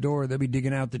head out the door. They'll be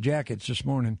digging out the jackets this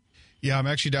morning. Yeah, I'm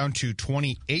actually down to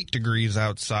 28 degrees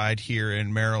outside here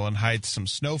in Maryland Heights. Some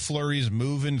snow flurries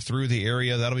moving through the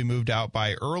area. That'll be moved out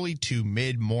by early to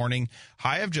mid-morning.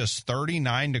 High of just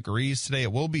 39 degrees today.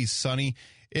 It will be sunny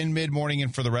in mid-morning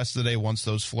and for the rest of the day once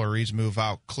those flurries move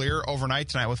out. Clear overnight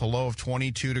tonight with a low of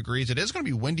 22 degrees. It is going to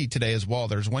be windy today as well.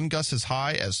 There's wind gusts as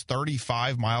high as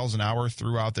 35 miles an hour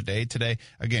throughout the day today.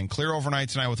 Again, clear overnight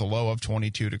tonight with a low of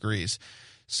 22 degrees.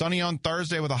 Sunny on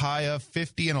Thursday with a high of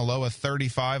 50 and a low of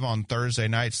 35 on Thursday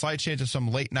night. Slight chance of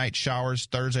some late night showers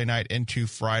Thursday night into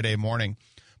Friday morning.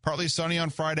 Partly sunny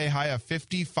on Friday, high of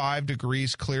 55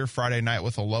 degrees, clear Friday night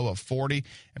with a low of 40.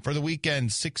 And for the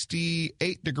weekend,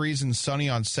 68 degrees and sunny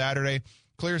on Saturday,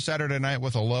 clear Saturday night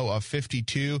with a low of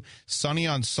 52. Sunny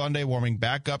on Sunday, warming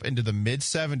back up into the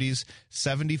mid-70s,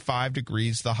 75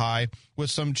 degrees the high,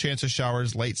 with some chance of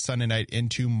showers late Sunday night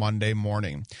into Monday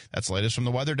morning. That's the latest from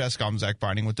the Weather Desk. I'm Zach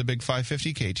Binding with the Big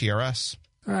 550 KTRS.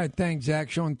 All right, thanks, Zach.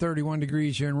 Showing 31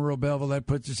 degrees here in rural Belleville. That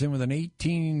puts us in with an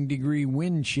 18-degree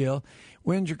wind chill.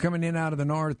 Winds are coming in out of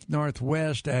the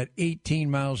northwest at 18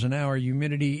 miles an hour.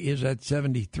 Humidity is at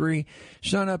 73.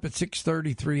 Sun up at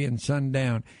 6:33 and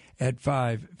sundown at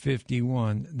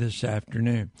 5:51 this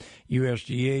afternoon.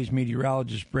 USDA's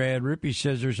meteorologist Brad Rippey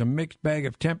says there's a mixed bag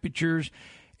of temperatures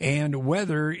and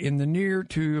weather in the near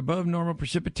to above normal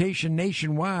precipitation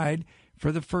nationwide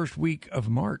for the first week of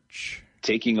March.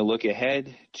 Taking a look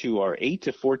ahead to our 8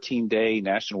 to 14-day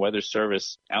National Weather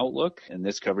Service outlook, and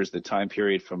this covers the time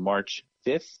period from March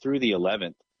 5th through the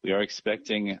 11th. We are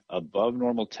expecting above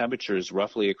normal temperatures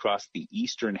roughly across the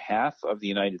eastern half of the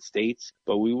United States,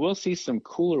 but we will see some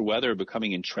cooler weather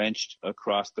becoming entrenched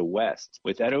across the west.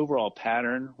 With that overall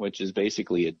pattern, which is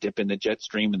basically a dip in the jet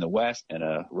stream in the west and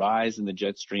a rise in the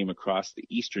jet stream across the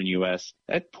eastern U.S.,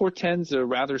 that portends a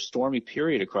rather stormy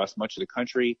period across much of the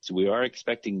country. So we are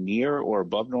expecting near or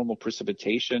above normal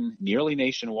precipitation nearly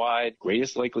nationwide.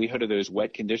 Greatest likelihood of those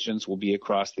wet conditions will be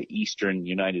across the eastern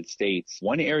United States.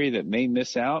 One area that may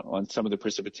miss out on some of the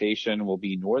precipitation will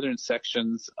be northern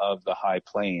sections of the high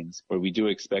plains, where we do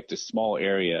expect a small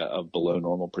area of below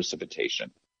normal precipitation.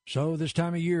 So this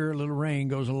time of year, a little rain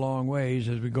goes a long ways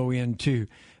as we go into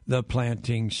the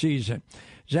planting season.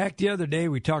 Zach, the other day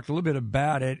we talked a little bit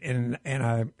about it, and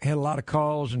I had a lot of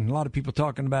calls and a lot of people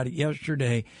talking about it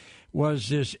yesterday, was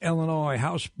this Illinois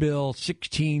House Bill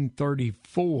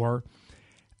 1634,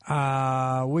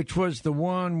 which was the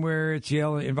one where it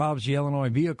involves the Illinois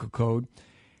Vehicle Code,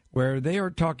 where they are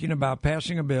talking about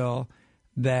passing a bill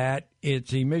that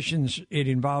it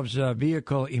involves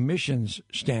vehicle emissions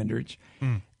standards.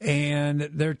 And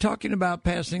they're talking about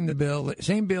passing the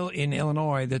same bill in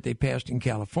Illinois that they passed in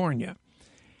California.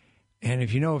 And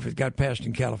if it got passed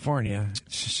in California,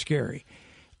 it's scary.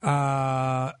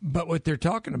 But what they're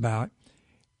talking about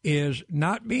is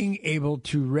not being able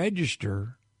to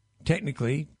register,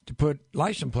 technically, to put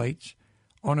license plates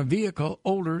on a vehicle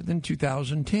older than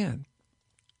 2010.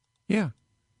 Yeah.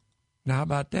 Now, how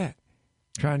about that?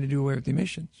 Trying to do away with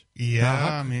emissions.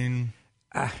 Yeah,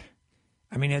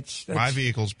 that's my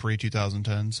vehicle's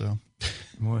pre-2010, so.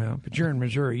 Well, but you're in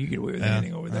Missouri. You get away with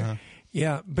anything over there.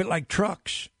 Yeah, but like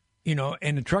trucks,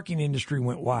 and the trucking industry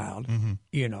went wild. Mm-hmm.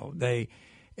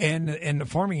 And the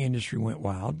farming industry went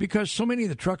wild because so many of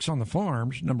the trucks on the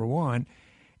farms, number one,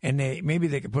 and maybe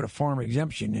they could put a farm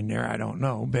exemption in there. I don't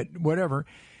know, but whatever.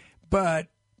 But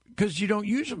because you don't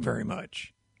use them very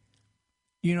much.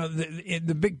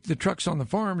 The trucks on the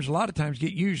farms a lot of times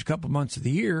get used a couple months of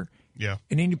the year. Yeah.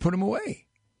 And then you put them away.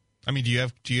 I mean,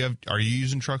 are you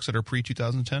using trucks that are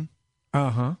pre-2010?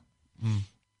 Uh-huh.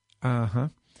 Uh-huh.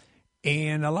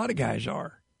 And a lot of guys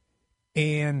are.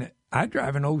 And I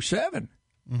drive an 07.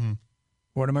 Mm-hmm.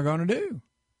 What am I going to do?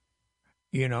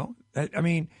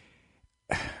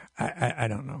 I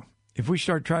don't know. If we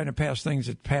start trying to pass things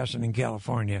that's passing in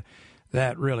California,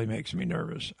 that really makes me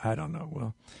nervous. I don't know.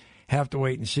 Well, have to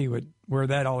wait and see where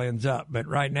that all ends up. But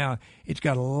right now, it's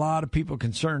got a lot of people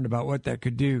concerned about what that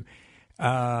could do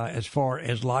as far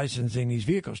as licensing these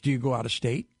vehicles. Do you go out of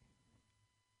state?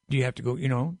 Do you have to go,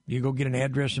 do you go get an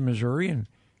address in Missouri and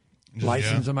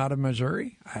license them out of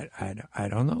Missouri? I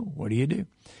don't know. What do you do?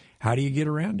 How do you get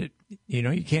around it?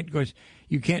 You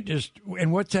can't just,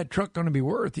 and what's that truck going to be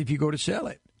worth if you go to sell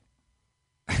it?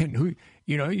 And who,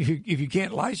 if you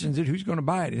can't license it, who's going to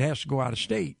buy it? It has to go out of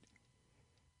state.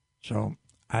 So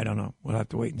I don't know. We'll have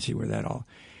to wait and see where that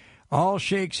all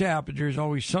shakes out. But there's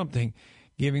always something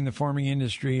giving the farming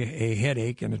industry a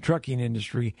headache, and the trucking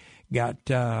industry got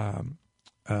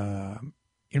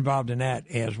involved in that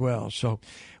as well. So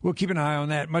we'll keep an eye on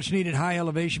that. Much needed high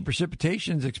elevation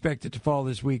precipitation is expected to fall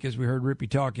this week, as we heard Rippey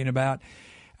talking about.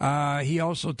 He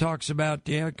also talks about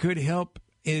could help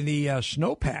in the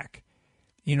snowpack.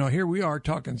 Here we are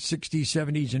talking 60s,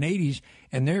 70s, and 80s,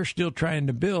 and they're still trying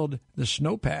to build the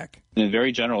snowpack. In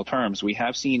very general terms, we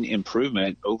have seen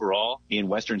improvement overall in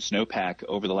western snowpack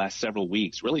over the last several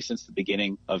weeks, really since the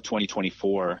beginning of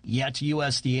 2024. Yet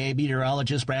USDA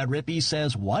meteorologist Brad Rippey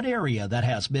says one area that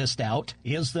has missed out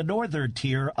is the northern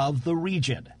tier of the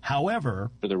region. However,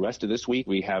 for the rest of this week,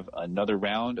 we have another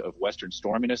round of western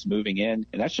storminess moving in,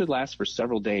 and that should last for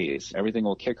several days. Everything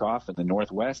will kick off in the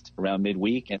northwest around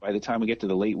midweek, and by the time we get to the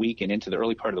the late week and into the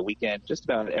early part of the weekend, just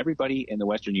about everybody in the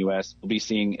western U.S. will be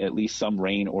seeing at least some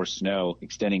rain or snow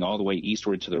extending all the way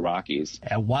eastward to the Rockies.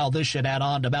 And while this should add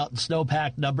on to mountain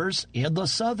snowpack numbers in the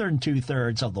southern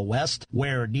two-thirds of the West,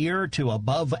 where near to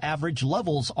above average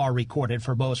levels are recorded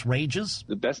for most ranges.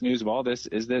 The best news of all this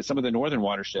is that some of the northern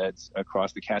watersheds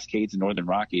across the Cascades and northern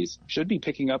Rockies should be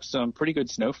picking up some pretty good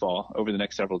snowfall over the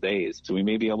next several days. So we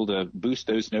may be able to boost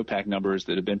those snowpack numbers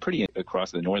that have been pretty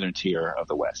across the northern tier of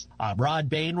the West. I'm Rod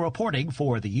Bain reporting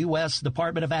for the U.S.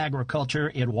 Department of Agriculture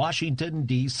in Washington,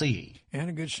 D.C. And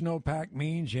a good snowpack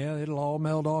means, it'll all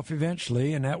melt off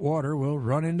eventually, and that water will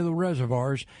run into the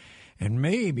reservoirs. And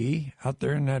maybe out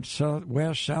there in that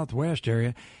southwest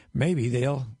area, maybe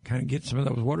they'll kind of get some of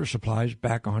those water supplies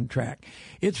back on track.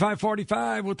 It's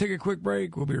 5:45. We'll take a quick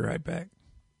break. We'll be right back.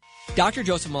 Dr.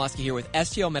 Joseph Molesky here with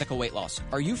STL Medical Weight Loss.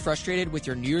 Are you frustrated with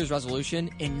your New Year's resolution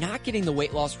and not getting the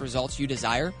weight loss results you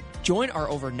desire? Join our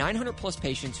over 900 plus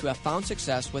patients who have found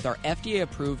success with our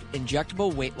FDA-approved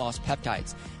injectable weight loss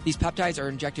peptides. These peptides are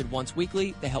injected once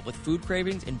weekly. They help with food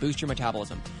cravings and boost your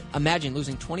metabolism. Imagine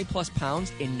losing 20 plus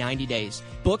pounds in 90 days.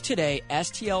 Book today,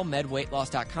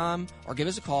 stlmedweightloss.com, or give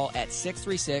us a call at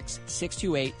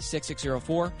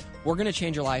 636-628-6604. We're going to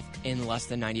change your life in less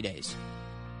than 90 days.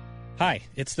 Hi,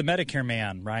 it's the Medicare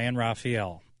man, Ryan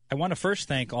Raphael. I want to first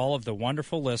thank all of the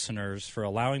wonderful listeners for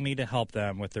allowing me to help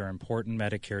them with their important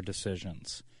Medicare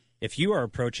decisions. If you are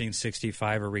approaching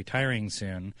 65 or retiring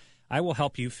soon, I will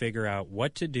help you figure out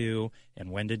what to do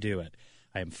and when to do it.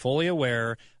 I am fully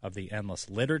aware of the endless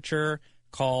literature,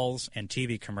 calls, and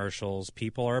TV commercials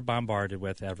people are bombarded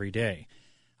with every day.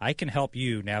 I can help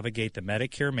you navigate the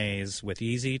Medicare maze with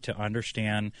easy to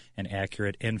understand and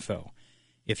accurate info.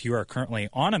 If you are currently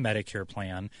on a Medicare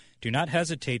plan, do not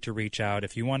hesitate to reach out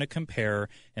if you want to compare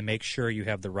and make sure you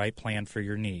have the right plan for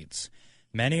your needs.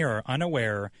 Many are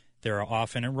unaware there are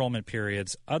often enrollment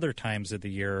periods other times of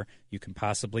the year you can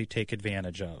possibly take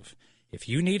advantage of. If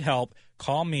you need help,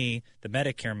 call me, the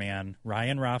Medicare man,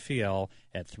 Ryan Raphael,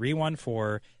 at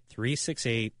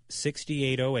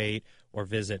 314-368-6808 or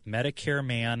visit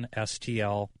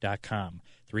MedicareManSTL.com,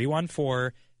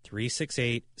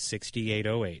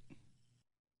 314-368-6808.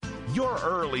 Your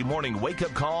early morning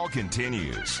wake-up call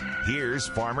continues. Here's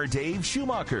Farmer Dave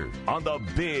Schumacher on the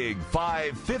Big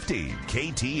 550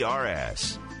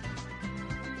 KTRS.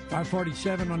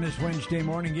 5:47 on this Wednesday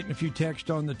morning. Getting a few texts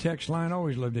on the text line.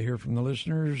 Always love to hear from the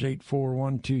listeners.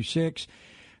 84126.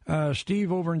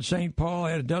 Steve over in St. Paul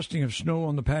had a dusting of snow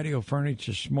on the patio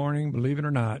furniture this morning, believe it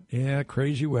or not. Yeah,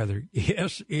 crazy weather.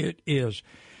 Yes, it is.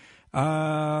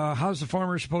 How's the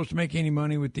farmer supposed to make any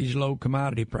money with these low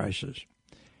commodity prices?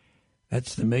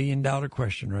 That's the million-dollar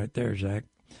question right there, Zach.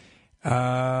 They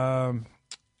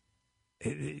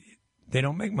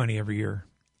don't make money every year.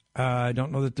 I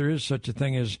don't know that there is such a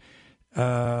thing as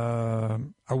a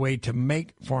way to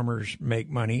make farmers make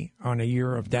money on a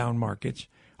year of down markets.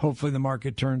 Hopefully the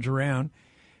market turns around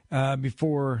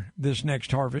before this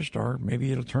next harvest, or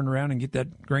maybe it'll turn around and get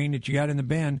that grain that you got in the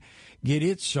bin, get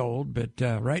it sold. But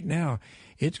right now,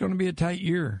 it's going to be a tight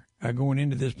year going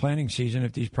into this planting season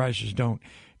if these prices don't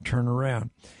turn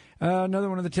around. Another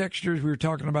one of the texters, we were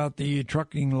talking about the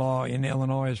trucking law in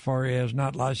Illinois as far as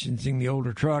not licensing the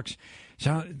older trucks.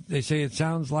 They say it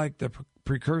sounds like the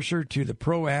precursor to the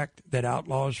PRO Act that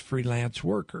outlaws freelance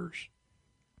workers.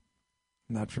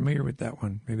 Not familiar with that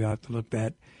one. Maybe I'll have to look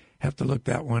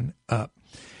that one up.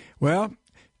 Well,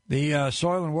 the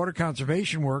soil and water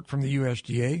conservation work from the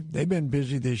USDA, they've been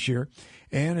busy this year,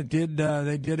 and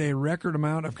they did a record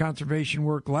amount of conservation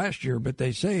work last year, but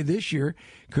they say this year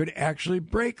could actually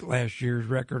break last year's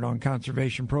record on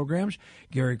conservation programs.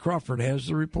 Gary Crawford has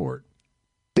the report.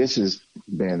 This has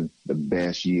been the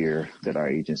best year that our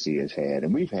agency has had,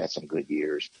 and we've had some good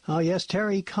years. Oh, yes.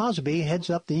 Terry Cosby heads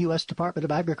up the U.S. Department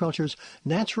of Agriculture's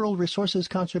Natural Resources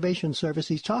Conservation Service.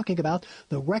 He's talking about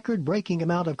the record-breaking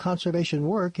amount of conservation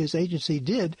work his agency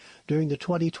did during the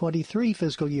 2023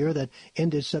 fiscal year that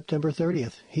ended September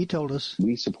 30th. He told us,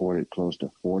 we supported close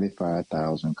to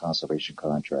 45,000 conservation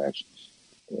contracts,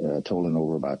 totaling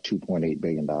over about $2.8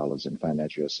 billion in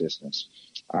financial assistance.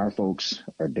 Our folks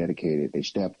are dedicated. They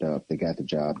stepped up. They got the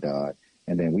job done.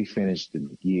 And then we finished the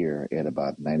year at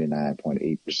about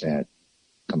 99.8%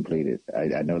 completed.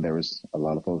 I know there was a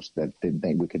lot of folks that didn't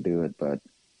think we could do it, but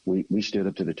we stood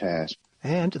up to the task.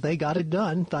 And they got it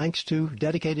done thanks to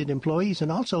dedicated employees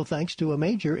and also thanks to a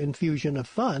major infusion of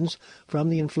funds from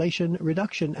the Inflation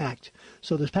Reduction Act.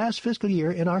 So this past fiscal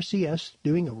year, NRCS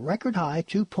doing a record high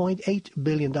 $2.8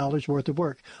 billion worth of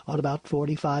work on about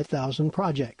 45,000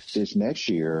 projects. This next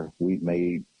year, we've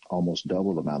made almost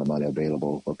double the amount of money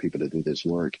available for people to do this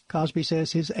work. Cosby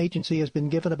says his agency has been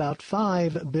given about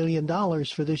 $5 billion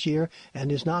for this year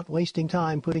and is not wasting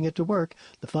time putting it to work.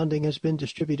 The funding has been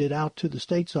distributed out to the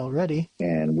states already.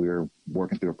 And we're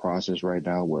working through a process right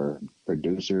now where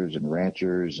producers and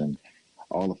ranchers and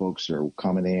all the folks are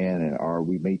coming in, and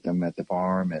we meet them at the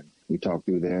farm and we talk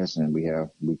through this, and we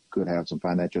could have some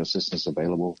financial assistance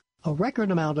available. A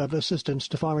record amount of assistance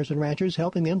to farmers and ranchers,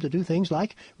 helping them to do things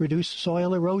like reduce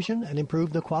soil erosion and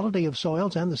improve the quality of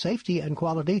soils and the safety and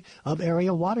quality of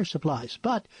area water supplies.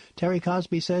 But Terry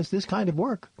Cosby says this kind of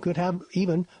work could have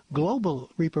even global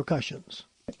repercussions.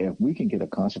 If we can get a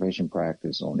conservation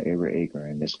practice on every acre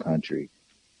in this country,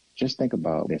 just think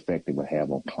about the effect it would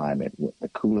have on climate, the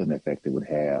cooling effect it would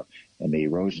have, and the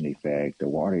erosion effect, the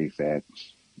water effect.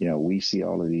 We see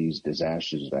all of these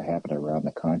disasters that are happening around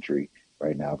the country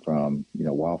right now, from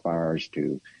wildfires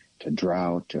to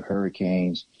drought to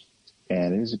hurricanes,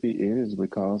 and it is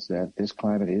because that this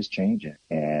climate is changing,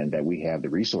 and that we have the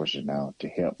resources now to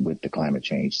help with the climate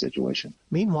change situation.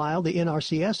 Meanwhile, the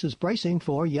NRCS is bracing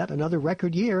for yet another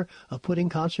record year of putting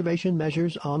conservation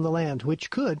measures on the land, which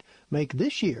could make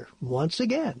this year once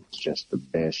again it's just the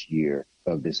best year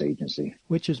of this agency,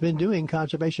 which has been doing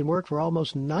conservation work for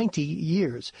almost 90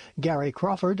 years. Gary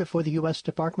Crawford for the U.S.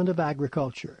 Department of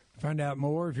Agriculture. Find out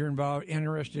more if you're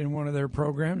interested in one of their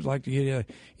programs, like to get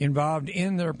involved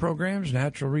in their programs,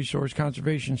 Natural Resource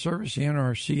Conservation Service, the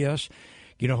NRCS.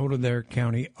 Get a hold of their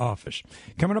county office.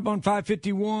 Coming up on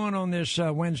 5:51 on this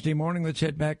Wednesday morning, let's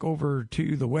head back over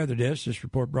to the weather desk. This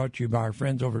report brought to you by our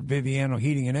friends over at Viviano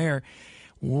Heating and Air.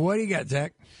 What do you got,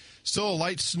 Zach? Still a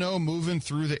light snow moving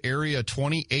through the area,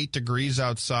 28 degrees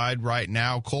outside right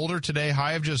now. Colder today,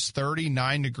 high of just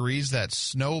 39 degrees. That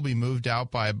snow will be moved out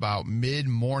by about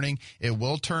mid-morning. It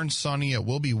will turn sunny. It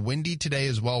will be windy today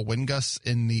as well. Wind gusts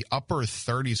in the upper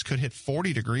 30s, could hit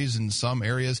 40 degrees in some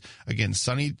areas. Again,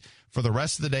 sunny for the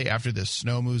rest of the day after this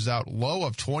snow moves out. Low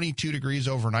of 22 degrees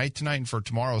overnight tonight, and for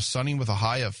tomorrow, sunny with a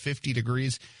high of 50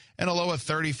 degrees. And a low of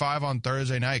 35 on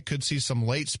Thursday night. Could see some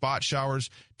late spot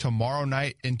showers tomorrow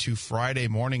night into Friday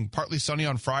morning. Partly sunny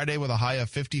on Friday with a high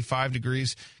of 55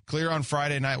 degrees. Clear on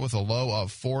Friday night with a low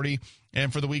of 40.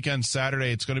 And for the weekend,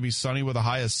 Saturday, it's going to be sunny with a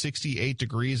high of 68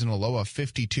 degrees and a low of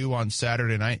 52 on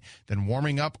Saturday night. Then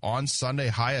warming up on Sunday,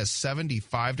 high of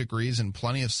 75 degrees and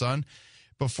plenty of sun.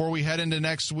 Before we head into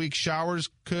next week,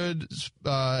 showers could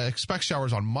expect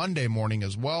showers on Monday morning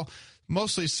as well.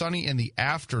 Mostly sunny in the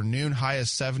afternoon, high of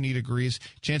 70 degrees.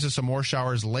 Chance of some more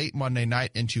showers late Monday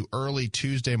night into early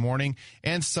Tuesday morning.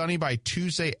 And sunny by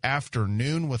Tuesday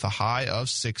afternoon with a high of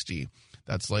 60.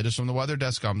 That's the latest from the weather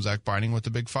desk. I'm Zach Binding with the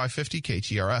Big 550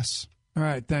 KTRS. All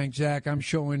right, thanks, Zach. I'm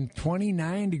showing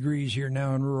 29 degrees here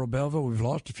now in rural Belleville. We've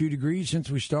lost a few degrees since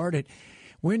we started.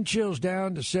 Wind chills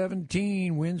down to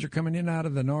 17. Winds are coming in out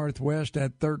of the northwest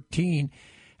at 13.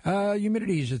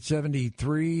 Humidity's at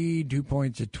 73, dew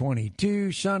points at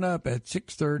 22, sun up at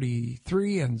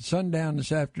 6:33, and sundown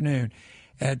this afternoon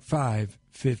at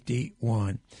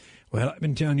 5:51. Well, I've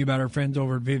been telling you about our friends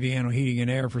over at Viviano Heating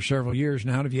and Air for several years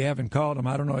now. If you haven't called them,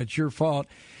 I don't know, it's your fault.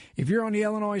 If you're on the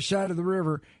Illinois side of the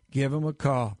river, give them a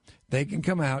call. They can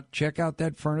come out, check out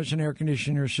that furnace and air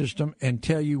conditioner system, and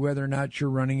tell you whether or not you're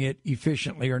running it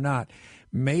efficiently or not.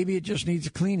 Maybe it just needs a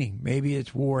cleaning. Maybe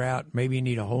it's wore out. Maybe you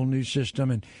need a whole new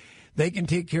system, and they can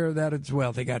take care of that as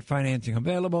well. They got financing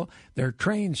available. They're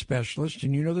trained specialists,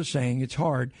 and you know the saying, it's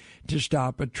hard to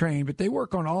stop a train, but they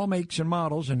work on all makes and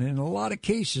models, and in a lot of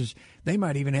cases, they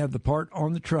might even have the part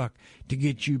on the truck to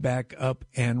get you back up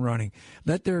and running.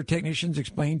 Let their technicians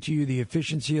explain to you the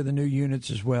efficiency of the new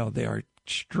units as well. They are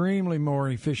extremely more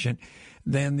efficient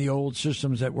than the old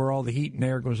systems that where all the heat and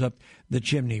air goes up the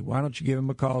chimney. Why don't you give them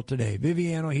a call today?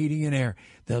 Viviano Heating and Air.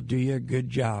 They'll do you a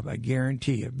good job, I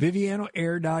guarantee you.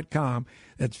 VivianoAir.com.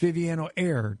 That's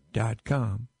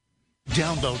VivianoAir.com.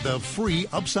 Download the free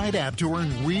Upside app to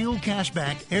earn real cash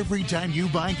back every time you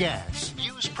buy gas.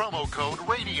 Use promo code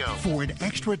RADIO for an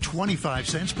extra 25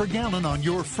 cents per gallon on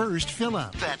your first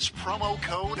fill-up. That's promo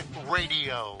code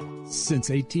RADIO. Since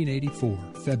 1884,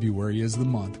 February is the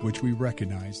month which we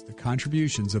recognize the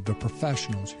contributions of the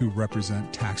professionals who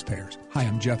represent taxpayers. Hi,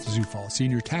 I'm Jeff Zufall,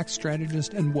 Senior Tax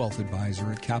Strategist and Wealth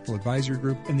Advisor at Capital Advisory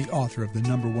Group and the author of the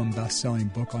 #1 best-selling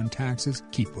book on taxes,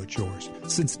 Keep What's Yours.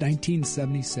 Since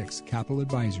 1976, Capital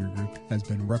Advisory Group has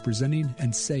been representing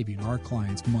and saving our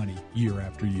clients money year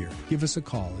after year. Give us a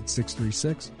call at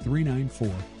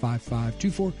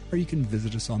 636-394-5524, or you can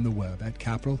visit us on the web at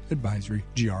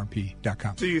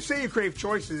capitaladvisorygrp.com. So you say you crave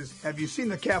choices. Have you seen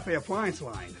the Cafe Appliance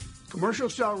line?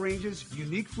 Commercial-style ranges,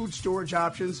 unique food storage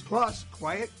options, plus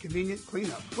quiet, convenient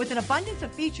cleanup. With an abundance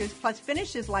of features, plus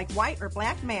finishes like white or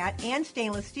black matte and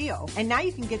stainless steel. And now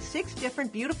you can get 6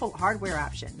 different beautiful hardware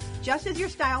options. Just as your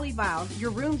style evolves,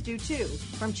 your rooms do too.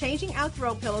 From changing out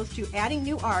throw pillows to adding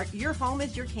new art, your home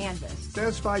is your canvas.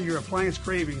 Satisfy your appliance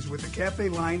cravings with the cafe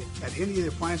line at any of the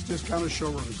appliance discounter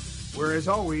showrooms. Where, as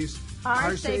always,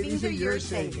 our savings are your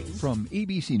savings. From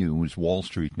ABC News, Wall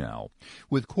Street Now.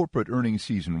 With corporate earnings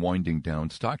season winding down,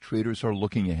 stock traders are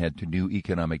looking ahead to new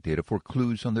economic data for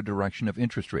clues on the direction of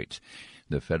interest rates.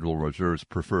 The Federal Reserve's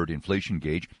preferred inflation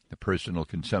gauge, the Personal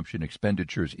Consumption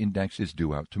Expenditures Index, is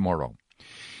due out tomorrow.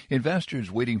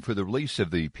 Investors waiting for the release of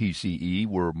the PCE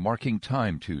were marking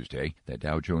time Tuesday. The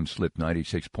Dow Jones slipped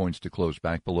 96 points to close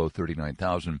back below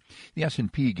 39,000. The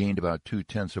S&P gained about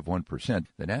 0.2%.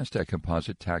 The Nasdaq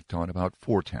Composite tacked on about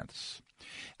 0.4.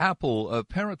 Apple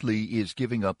apparently is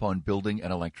giving up on building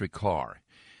an electric car.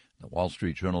 The Wall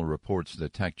Street Journal reports the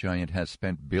tech giant has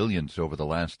spent billions over the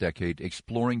last decade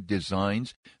exploring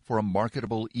designs for a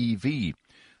marketable EV.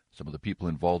 Some of the people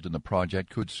involved in the project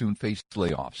could soon face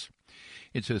layoffs.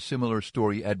 It's a similar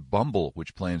story at Bumble,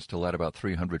 which plans to let about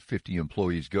 350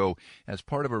 employees go as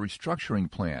part of a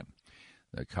restructuring plan.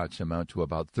 The cuts amount to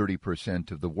about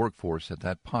 30% of the workforce at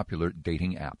that popular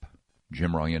dating app.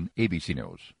 Jim Ryan, ABC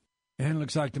News. And it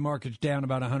looks like the market's down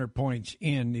about 100 points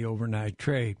in the overnight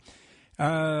trade.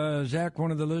 Zach,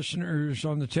 one of the listeners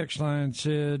on the text line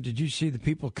said, did you see the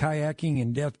people kayaking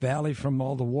in Death Valley from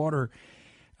all the water?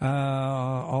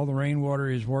 All the rainwater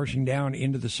is washing down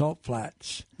into the salt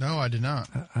flats. No, I did not.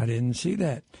 I didn't see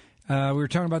that. We were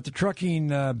talking about the trucking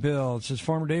bill. It says,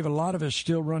 Farmer Dave, a lot of us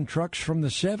still run trucks from the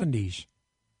 70s.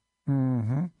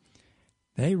 Mm-hmm.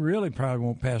 They really probably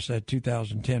won't pass that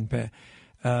 2010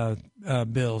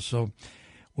 bill. So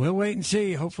we'll wait and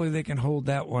see. Hopefully they can hold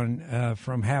that one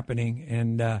from happening.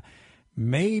 And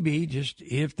maybe just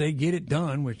if they get it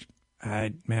done, which,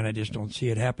 I just don't see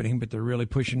it happening, but they're really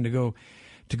pushing to go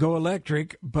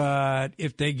electric. But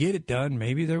if they get it done,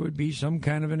 maybe there would be some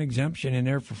kind of an exemption in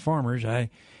there for farmers. I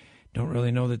don't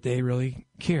really know that they really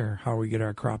care how we get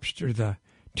our crops to the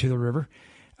river.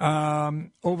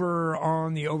 Over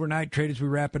on the overnight trade, as we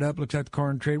wrap it up, looks like the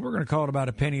corn trade, we're going to call it about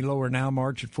a penny lower now.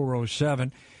 March at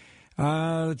 407.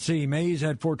 Let's see, maize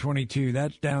at 422.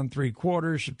 That's down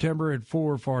 3/4. September at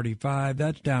 445.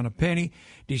 That's down a penny.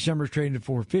 December's trading at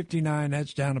 459.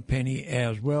 That's down a penny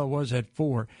as well. Was at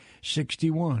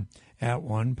 461 at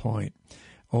one point.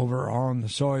 Over on the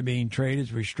soybean trade,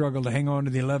 as we struggle to hang on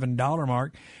to the $11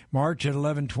 mark. March at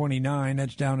 11.29.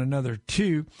 That's down another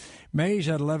 2. Maize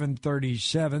at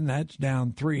 11.37. That's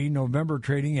down 3. November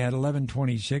trading at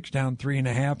 11.26, down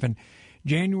 3.5. And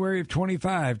January of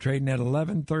 25 trading at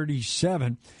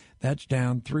 11.37. That's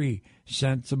down 3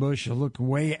 cents a bushel. Look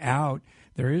way out.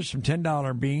 There is some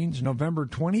 $10 beans. November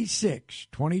 26,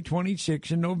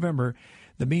 2026 in November.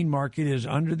 The bean market is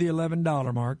under the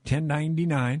 $11 mark,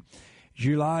 $10.99.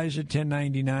 July is at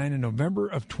 $10.99, and November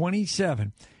of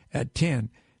 27 at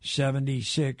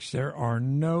 $10.76. There are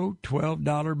no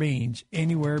 $12 beans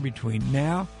anywhere between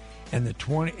now and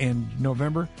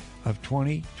November of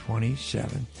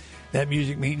 2027. That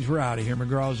music means we're out of here.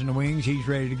 McGraw's in the wings. He's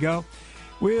ready to go.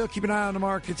 We'll keep an eye on the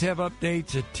markets, have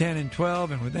updates at 10 and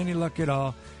 12, and with any luck at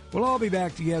all, we'll all be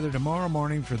back together tomorrow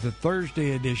morning for the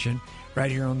Thursday edition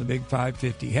right here on the Big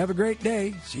 550. Have a great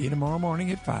day. See you tomorrow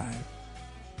morning at 5.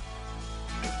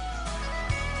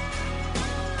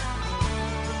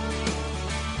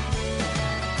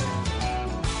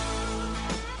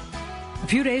 A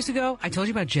few days ago, I told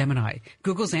you about Gemini,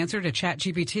 Google's answer to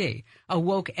ChatGPT, a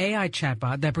woke AI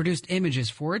chatbot that produced images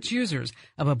for its users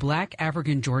of a black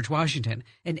African George Washington,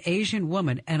 an Asian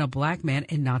woman, and a black man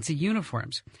in Nazi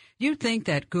uniforms. You'd think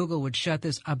that Google would shut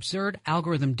this absurd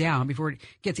algorithm down before it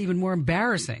gets even more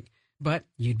embarrassing, but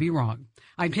you'd be wrong.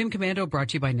 I'm Kim Commando, brought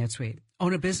to you by NetSuite.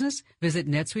 Own a business? Visit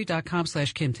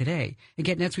netsuite.com/Kim today and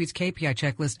get NetSuite's KPI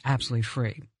checklist absolutely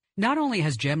free. Not only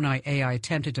has Gemini AI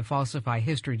attempted to falsify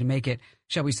history to make it,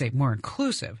 shall we say, more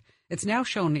inclusive, it's now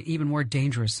shown an even more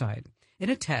dangerous side. In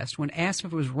a test, when asked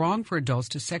if it was wrong for adults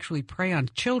to sexually prey on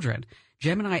children,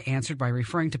 Gemini answered by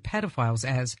referring to pedophiles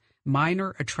as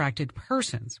minor attracted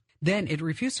persons. Then it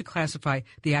refused to classify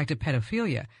the act of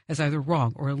pedophilia as either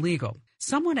wrong or illegal.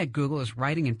 Someone at Google is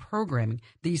writing and programming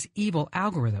these evil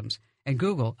algorithms, and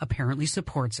Google apparently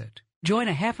supports it. Join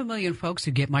 500,000 folks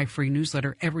who get my free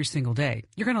newsletter every single day.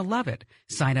 You're going to love it.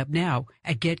 Sign up now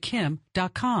at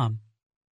getkim.com.